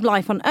extension of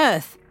life on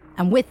Earth,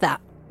 and with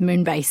that,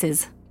 moon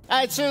bases.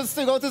 I choose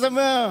to go to the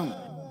moon.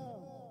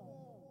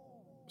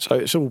 So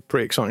it's all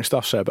pretty exciting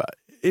stuff, Sarah, but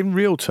in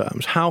real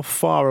terms, how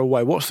far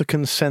away, what's the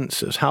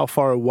consensus? How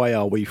far away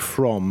are we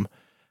from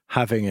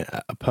having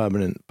a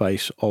permanent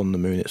base on the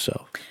moon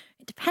itself?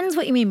 It depends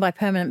what you mean by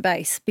permanent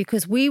base,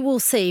 because we will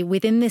see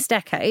within this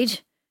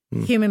decade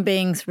human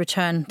beings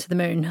return to the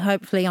moon,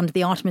 hopefully under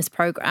the Artemis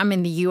program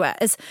in the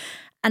US.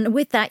 And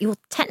with that, you'll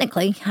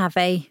technically have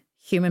a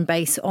human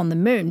base on the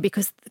moon,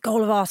 because the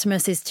goal of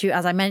Artemis is to,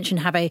 as I mentioned,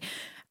 have a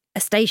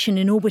station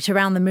in orbit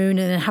around the moon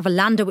and then have a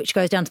lander which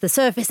goes down to the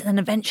surface and then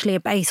eventually a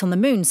base on the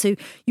moon. So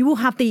you will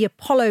have the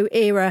Apollo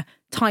era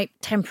type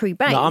temporary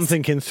base. No, I'm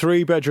thinking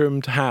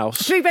 3-bedroomed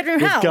house. 3-bedroom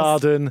with house.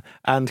 Garden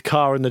and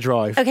car in the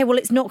drive. Okay, well,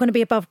 it's not going to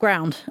be above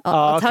ground.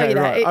 I'll tell you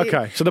that. Right.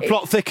 Okay, so the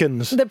plot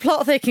thickens. The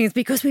plot thickens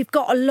because we've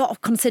got a lot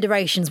of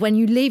considerations. When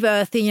you leave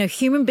Earth,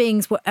 human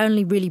beings were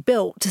only really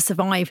built to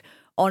survive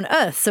on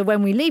Earth. So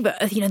when we leave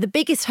Earth, the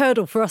biggest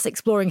hurdle for us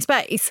exploring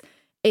space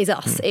is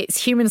us.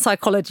 It's human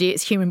psychology,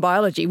 it's human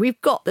biology.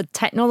 We've got the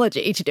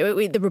technology to do it.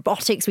 With the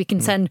robotics, we can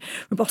send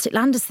robotic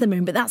landers to the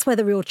moon, but that's where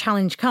the real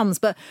challenge comes.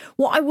 But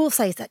what I will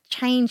say is that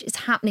change is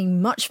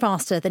happening much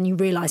faster than you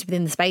realise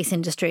within the space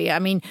industry. I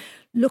mean,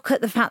 look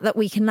at the fact that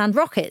we can land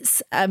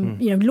rockets,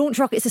 launch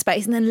rockets to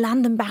space and then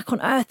land them back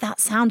on Earth. That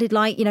sounded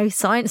like,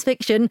 science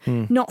fiction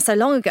not so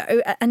long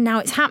ago, and now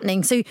it's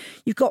happening. So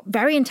you've got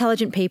very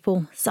intelligent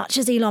people, such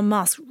as Elon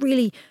Musk,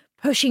 really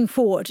pushing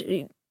forward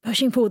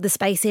the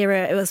space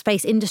era or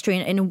space industry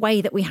in a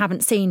way that we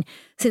haven't seen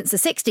since the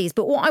 60s.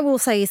 But what I will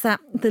say is that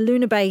the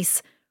lunar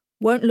base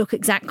won't look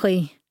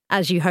exactly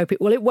as you hope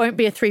it will. It won't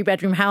be a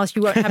 3-bedroom house.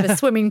 You won't have a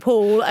swimming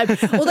pool.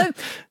 Although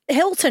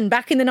Hilton,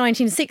 back in the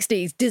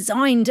 1960s,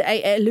 designed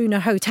a lunar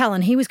hotel,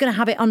 and he was going to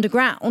have it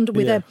underground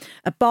with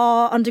a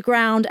bar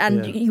underground,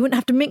 and you wouldn't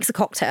have to mix a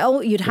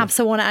cocktail. You'd have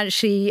someone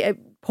actually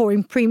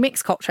pouring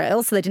pre-mixed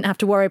cocktails, so they didn't have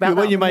to worry about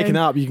that. When you're making it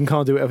up, you can kind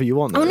of do whatever you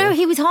want. Oh, no,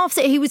 he was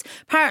he was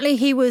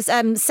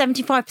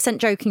 75%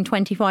 joking,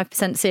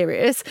 25%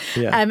 serious.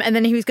 Yeah. And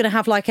then he was going to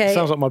have like a...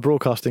 Sounds like my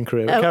broadcasting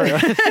career. Carry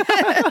on.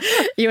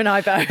 You and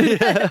I both.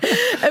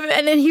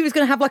 And then he was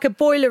going to have like a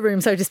boiler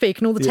room, so to speak,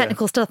 and all the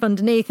technical stuff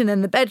underneath, and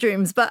then the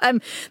bedrooms. But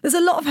there's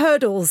a lot of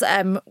hurdles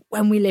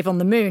when we live on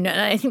the moon.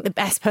 And I think the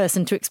best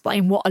person to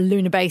explain what a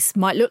lunar base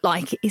might look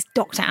like is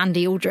Dr.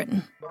 Andy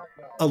Aldrin.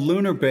 A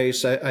lunar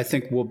base, I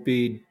think, will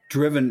be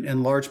driven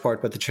in large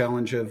part by the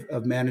challenge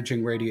of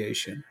managing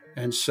radiation.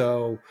 And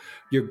so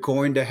you're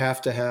going to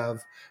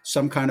have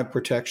some kind of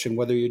protection,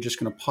 whether you're just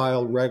going to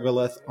pile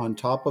regolith on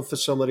top of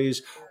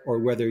facilities or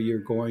whether you're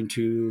going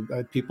to,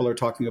 people are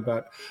talking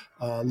about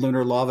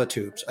lunar lava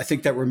tubes. I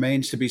think that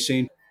remains to be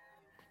seen.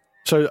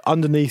 So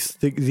underneath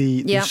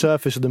the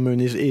surface of the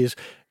moon is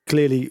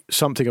clearly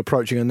something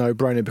approaching a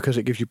no-brainer because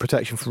it gives you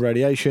protection from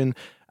radiation,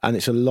 and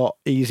it's a lot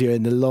easier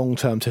in the long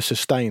term to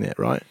sustain it,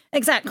 right?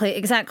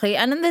 Exactly.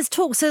 And then there's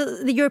talks,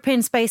 so the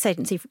European Space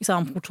Agency, for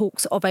example,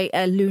 talks of a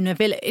lunar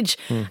village,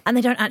 and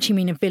they don't actually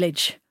mean a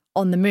village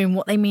on the moon.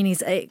 What they mean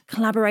is a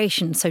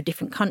collaboration, so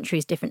different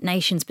countries, different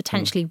nations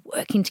potentially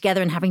working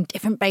together and having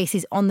different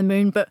bases on the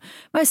moon, but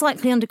most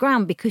likely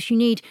underground because you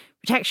need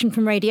protection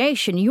from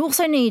radiation. You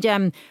also need,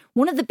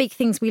 one of the big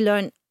things we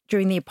learned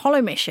during the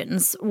Apollo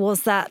missions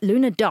was that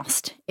lunar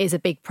dust is a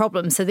big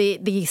problem. So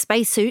the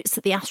spacesuits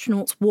that the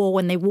astronauts wore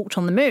when they walked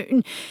on the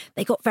moon,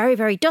 they got very,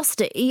 very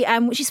dusty,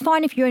 which is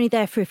fine if you're only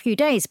there for a few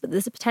days, but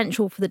there's a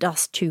potential for the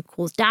dust to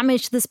cause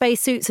damage to the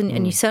spacesuits,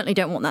 and you certainly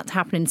don't want that to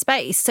happen in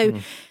space. So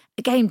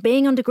again,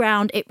 being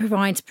underground, it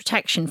provides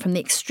protection from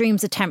the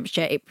extremes of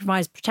temperature. It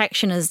provides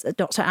protection, as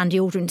Dr. Andy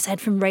Aldrin said,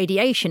 from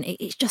radiation.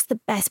 It's just the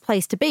best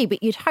place to be,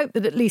 but you'd hope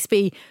that at least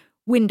be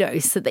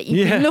windows so that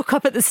you can look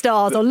up at the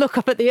stars or look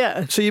up at the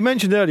Earth. So you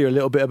mentioned earlier a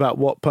little bit about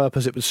what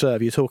purpose it would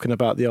serve. You're talking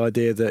about the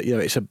idea that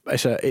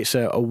it's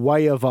a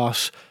way of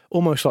us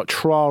almost like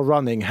trial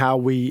running how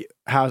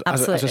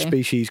as a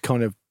species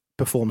kind of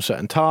perform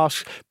certain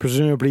tasks,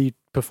 presumably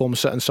perform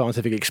certain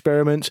scientific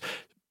experiments,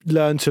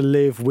 learn to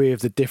live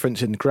with the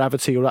difference in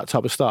gravity or that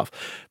type of stuff.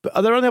 But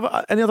are there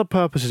any other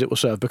purposes it will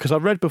serve? Because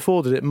I've read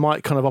before that it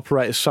might kind of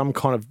operate as some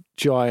kind of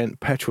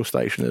giant petrol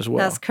station as well.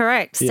 That's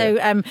correct.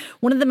 Yeah. So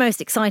one of the most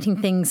exciting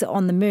things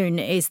on the moon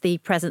is the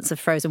presence of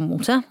frozen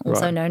water,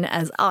 also known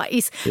as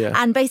ice. Yeah.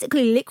 And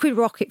basically liquid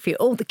rocket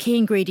fuel, the key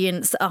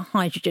ingredients are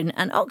hydrogen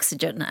and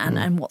oxygen.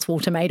 And what's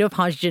water made of?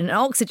 Hydrogen and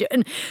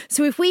oxygen.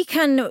 So if we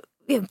can...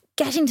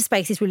 getting to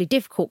space is really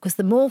difficult because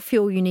the more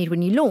fuel you need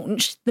when you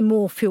launch, the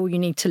more fuel you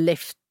need to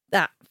lift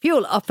that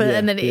fuel up,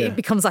 and then it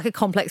becomes like a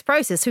complex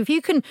process. So if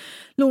you can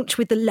launch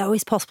with the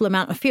lowest possible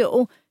amount of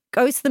fuel,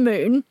 go to the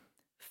moon,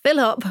 fill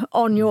up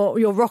on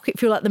your rocket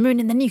fuel at the moon,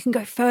 and then you can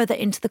go further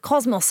into the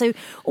cosmos. So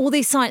all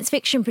these science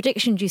fiction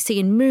predictions you see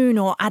in Moon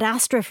or Ad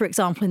Astra, for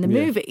example, in the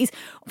movies,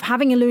 of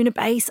having a lunar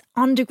base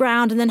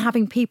underground and then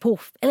having people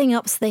filling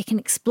up so they can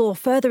explore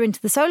further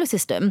into the solar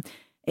system,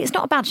 it's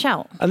not a bad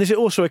shout. And is it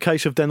also a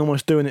case of then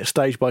almost doing it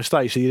stage by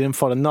stage? So you then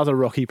find another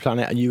rocky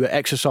planet and you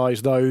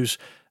exercise those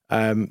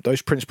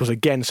Those principles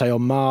again say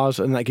on Mars,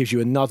 and that gives you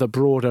another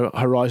broader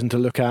horizon to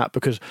look at,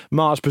 because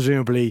Mars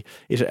presumably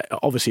is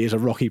a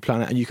rocky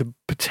planet, and you could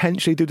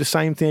potentially do the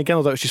same thing again,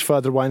 although it's just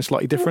further away and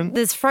slightly different.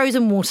 There's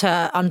frozen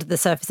water under the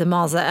surface of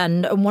Mars,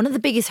 and one of the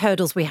biggest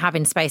hurdles we have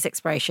in space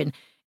exploration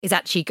is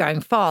actually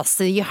going fast.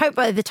 So you hope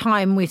by the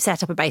time we've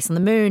set up a base on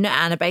the moon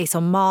and a base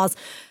on Mars,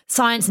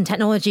 science and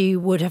technology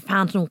would have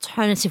found an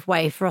alternative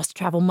way for us to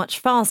travel much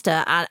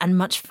faster and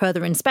much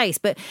further in space.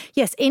 But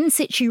yes, in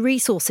situ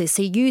resources,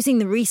 so using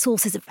the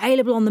resources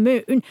available on the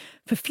moon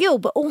for fuel,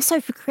 but also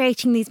for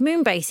creating these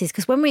moon bases,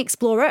 because when we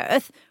explore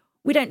Earth,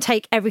 we don't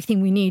take everything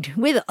we need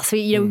with us. We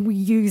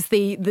use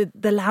the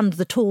land,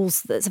 the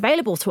tools that's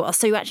available to us.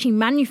 So actually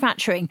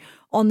manufacturing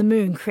on the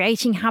moon,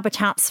 creating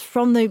habitats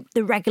from the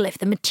regolith,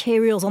 the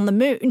materials on the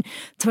moon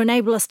to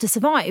enable us to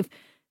survive.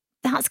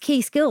 That's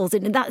key skills.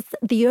 And that's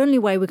the only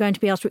way we're going to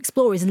be able to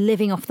explore is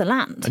living off the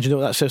land. And do you know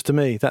what that says to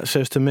me? That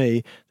says to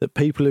me that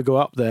people who go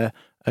up there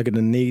are going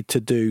to need to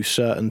do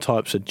certain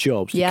types of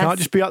jobs. Yes. You can't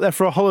just be up there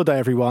for a holiday,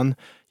 everyone.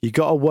 You've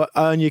got to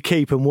earn your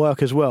keep and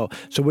work as well.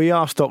 So we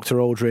asked Dr.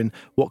 Aldrin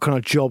what kind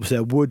of jobs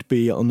there would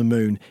be on the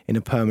moon in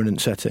a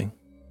permanent setting.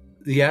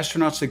 The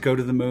astronauts that go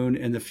to the moon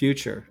in the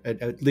future,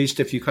 at least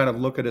if you kind of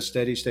look at a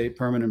steady state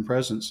permanent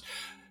presence,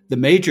 the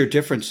major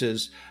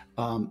differences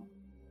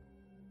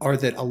are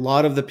that a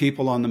lot of the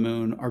people on the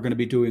moon are going to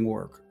be doing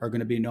work, are going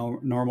to be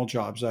normal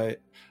jobs. I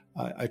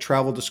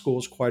travel to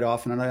schools quite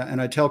often,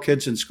 and I tell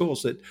kids in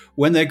schools that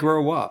when they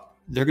grow up,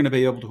 they're going to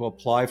be able to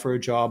apply for a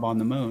job on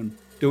the moon,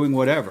 doing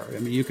whatever. I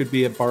mean, you could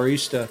be a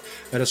barista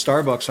at a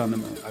Starbucks on the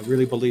moon. I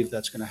really believe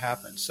that's going to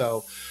happen.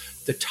 So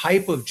the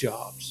type of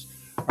jobs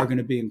are going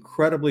to be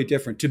incredibly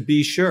different. To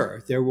be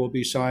sure, there will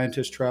be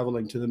scientists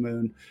traveling to the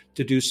moon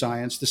to do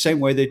science the same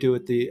way they do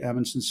at the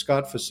Amundsen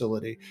Scott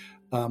facility.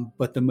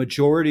 But the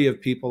majority of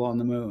people on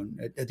the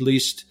moon, at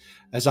least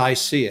as I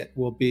see it,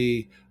 will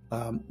be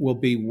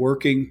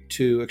working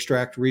to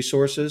extract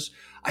resources.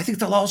 I think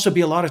there'll also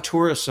be a lot of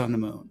tourists on the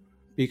moon,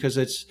 because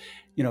it's,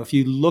 if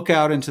you look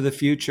out into the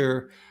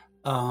future,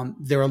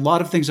 there are a lot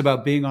of things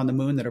about being on the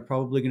moon that are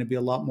probably going to be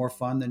a lot more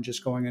fun than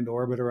just going into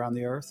orbit around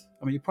the Earth.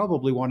 I mean, you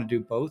probably want to do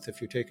both if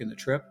you're taking the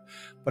trip,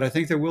 but I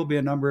think there will be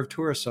a number of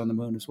tourists on the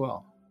moon as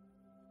well.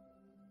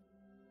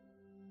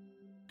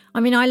 I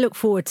mean, I look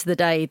forward to the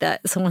day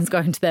that someone's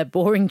going to their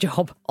boring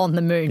job on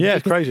the moon. Yeah,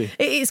 it's crazy.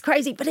 It is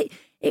crazy, but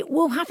it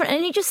will happen.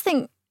 And you just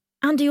think,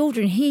 Andy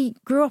Aldrin, he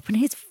grew up and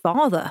his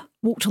father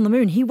walked on the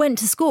moon. He went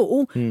to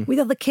school with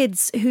other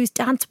kids whose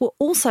dads were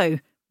also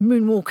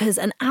moonwalkers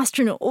and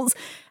astronauts.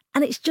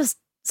 And it's just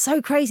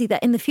so crazy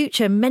that in the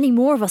future, many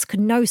more of us could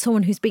know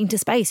someone who's been to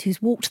space,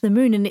 who's walked to the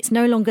moon, and it's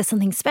no longer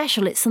something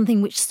special. It's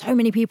something which so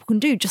many people can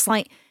do, just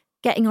like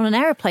getting on an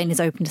aeroplane is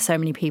open to so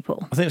many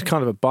people. I think it's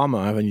kind of a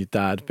bummer having your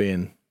dad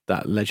being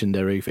that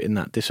legendary in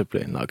that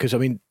discipline. Because, I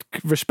mean,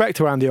 respect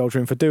to Andy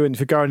Aldrin for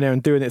going there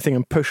and doing that thing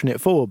and pushing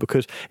it forward,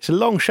 because it's a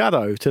long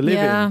shadow to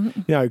live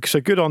in. So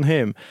good on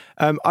him.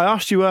 I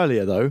asked you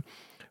earlier, though,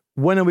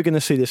 when are we going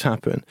to see this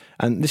happen?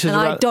 And this is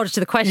I dodged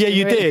the question. Yeah,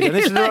 you really. did. And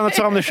this is around the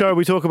time of the show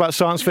we talk about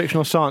science fiction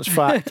or science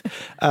fact.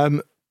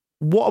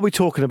 What are we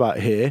talking about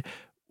here?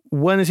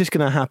 When is this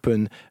going to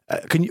happen?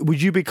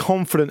 Would you be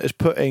confident as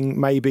putting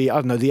maybe, I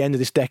don't know, the end of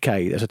this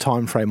decade as a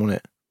time frame on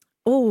it?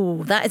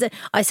 Oh, that is it.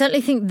 I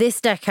certainly think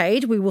this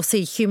decade we will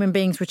see human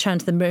beings return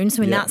to the moon.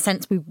 So in that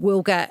sense, we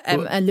will get a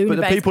lunar base.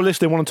 But the people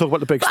listening want to talk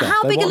about the big stuff.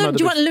 How big a lunar? Do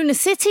you want a lunar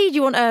city? Do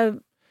you want a...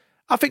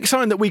 I think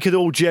something that we could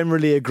all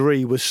generally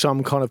agree was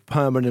some kind of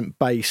permanent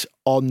base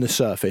on the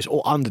surface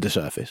or under the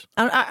surface.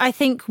 I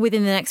think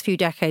within the next few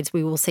decades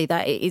we will see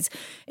that it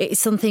is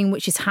something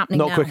which is happening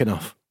now. Not quick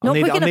enough. I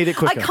need it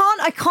quicker.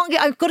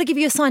 I've got to give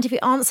you a scientific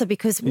answer,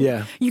 because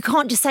you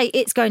can't just say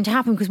it's going to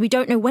happen, because we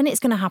don't know when it's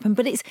going to happen.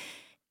 But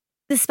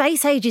the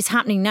space age is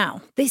happening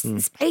now. This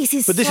space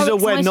is. But this so is a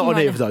when, not an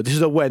right if, though. This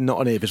is a when,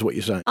 not an if, is what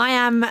you're saying. I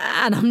am,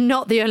 and I'm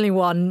not the only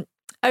one.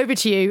 Over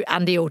to you,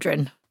 Andy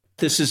Aldrin.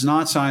 This is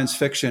not science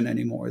fiction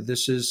anymore.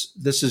 This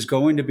is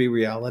going to be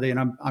reality, and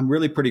I'm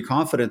really pretty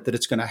confident that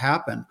it's going to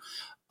happen.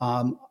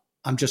 I'm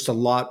just a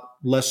lot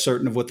less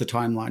certain of what the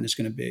timeline is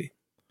going to be.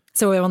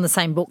 So we're on the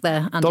same book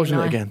there, Andy. Dodging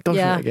it again.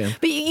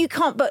 But you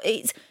can't. But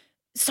it's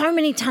so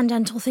many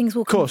tangential things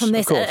will come from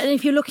this. And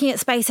if you're looking at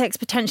SpaceX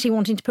potentially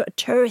wanting to put a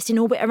tourist in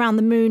orbit around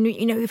the moon,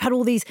 we've had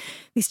all these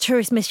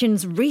tourist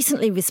missions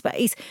recently with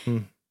space.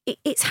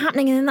 It's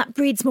happening, and then that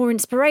breeds more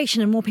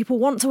inspiration and more people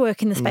want to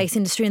work in the space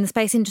industry, and the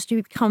space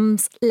industry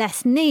becomes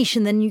less niche,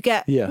 and then you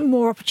get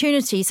more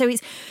opportunity.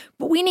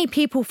 But we need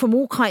people from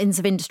all kinds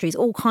of industries,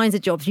 all kinds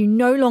of jobs. You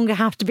no longer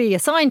have to be a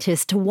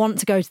scientist to want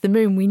to go to the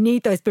moon. We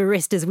need those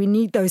baristas. We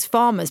need those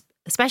farmers,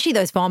 especially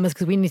those farmers,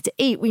 because we need to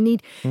eat. We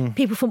need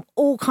people from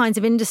all kinds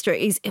of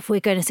industries if we're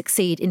going to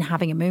succeed in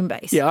having a moon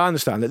base. Yeah, I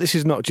understand that this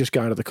is not just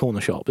going to the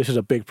corner shop. This is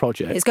a big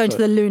project. It's going to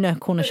the lunar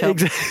corner shop.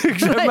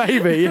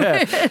 Maybe,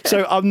 yeah.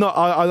 So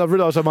I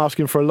realise I'm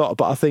asking for a lot,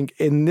 but I think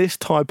in this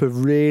type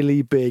of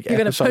really big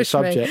episode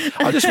subject,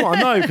 I just want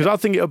to know, because I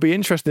think it'll be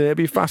interesting, it'll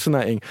be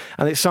fascinating,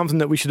 and it's something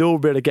that we should all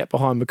be able to get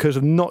behind, because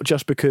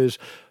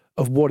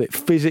of what it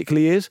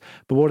physically is,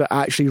 but what it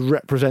actually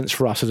represents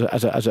for us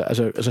as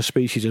a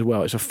species as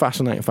well. It's a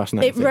fascinating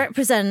It thing.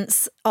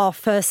 represents our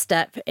first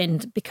step in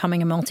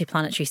becoming a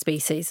multiplanetary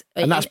species.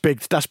 And that's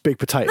big. That's big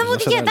potatoes.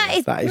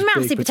 That is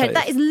massive potatoes.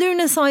 That is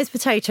lunar-sized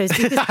potatoes.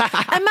 Because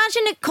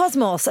imagine a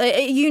cosmos,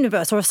 a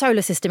universe, or a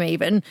solar system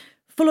even,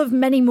 full of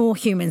many more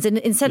humans. And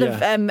instead of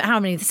how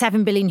many?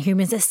 7 billion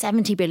humans, there's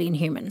 70 billion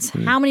humans.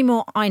 How many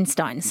more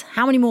Einsteins?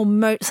 How many more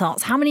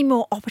Mozarts? How many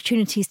more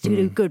opportunities to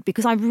do good?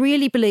 Because I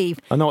really believe...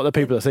 I know what the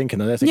people are thinking.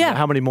 They're thinking,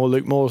 how many more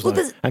Luke Moores,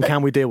 and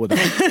can we deal with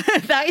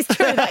that? That is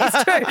true.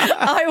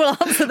 I will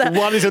answer that.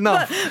 One is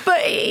enough.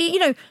 But you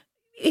know,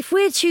 if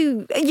we're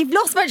to... You've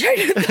lost my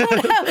train of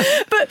thought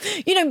now.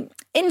 But, you know,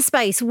 in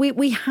space,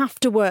 we have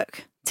to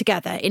work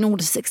together in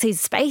order to succeed.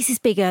 Space is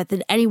bigger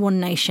than any one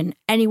nation,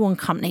 any one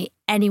company,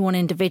 any one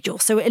individual.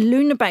 So a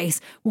lunar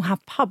base will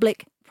have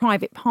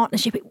public-private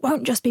partnership. It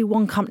won't just be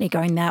one company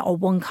going there or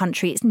one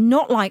country. It's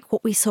not like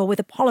what we saw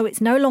with Apollo.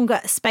 It's no longer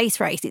a space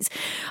race.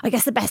 I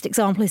guess the best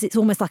example is it's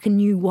almost like a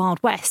new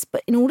Wild West.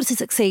 But in order to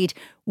succeed,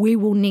 we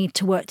will need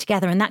to work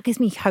together. And that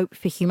gives me hope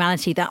for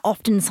humanity, that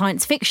often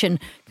science fiction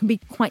can be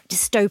quite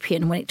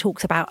dystopian when it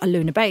talks about a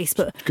lunar base.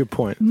 But good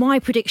point. My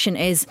prediction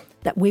is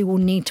that we will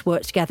need to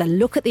work together.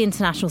 Look at the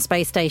International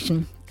Space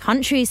Station.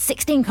 Countries,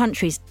 16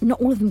 countries, not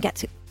all of them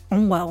get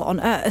on well on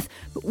Earth,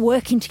 but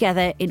working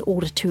together in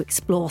order to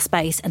explore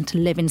space and to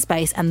live in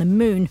space. And the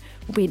moon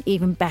will be an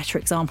even better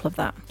example of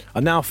that.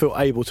 I now feel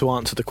able to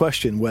answer the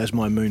question, where's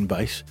my moon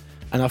base?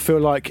 And I feel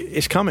like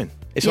it's coming.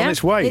 It's on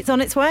its way. It's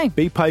on its way.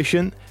 Be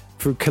patient.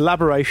 Through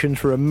collaboration,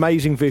 through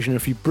amazing vision,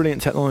 and through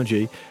brilliant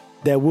technology,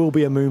 there will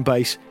be a moon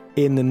base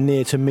in the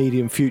near to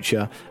medium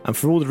future. And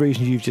for all the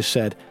reasons you've just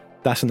said,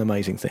 that's an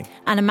amazing thing.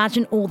 And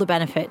imagine all the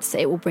benefits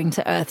it will bring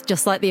to Earth.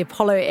 Just like the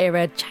Apollo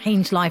era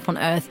changed life on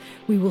Earth,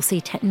 we will see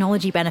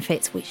technology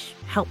benefits which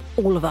help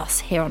all of us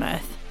here on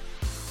Earth.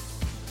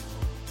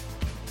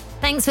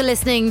 Thanks for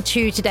listening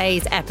to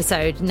today's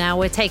episode. Now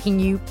we're taking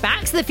you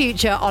back to the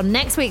future on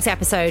next week's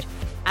episode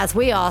as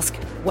we ask,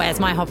 where's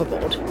my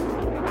hoverboard?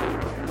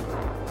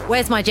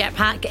 Where's My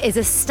Jetpack is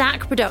a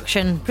Stack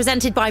production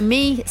presented by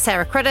me,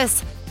 Sarah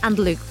Cruddas, and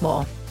Luke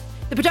Moore.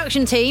 The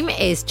production team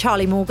is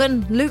Charlie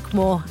Morgan, Luke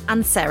Moore,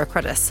 and Sarah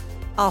Cruddas.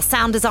 Our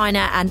sound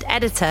designer and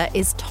editor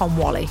is Tom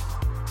Wally.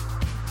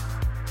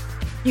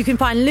 You can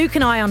find Luke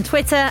and I on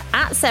Twitter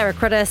at Sarah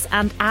Cruddas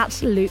and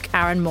at Luke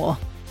Aaron Moore.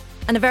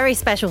 And a very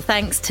special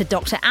thanks to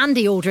Dr.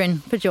 Andy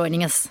Aldrin for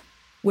joining us.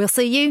 We'll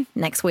see you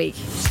next week.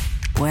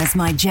 Where's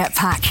My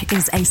Jetpack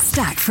is a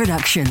Stack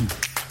production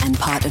and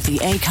part of the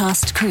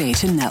Acast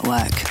Creator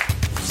Network.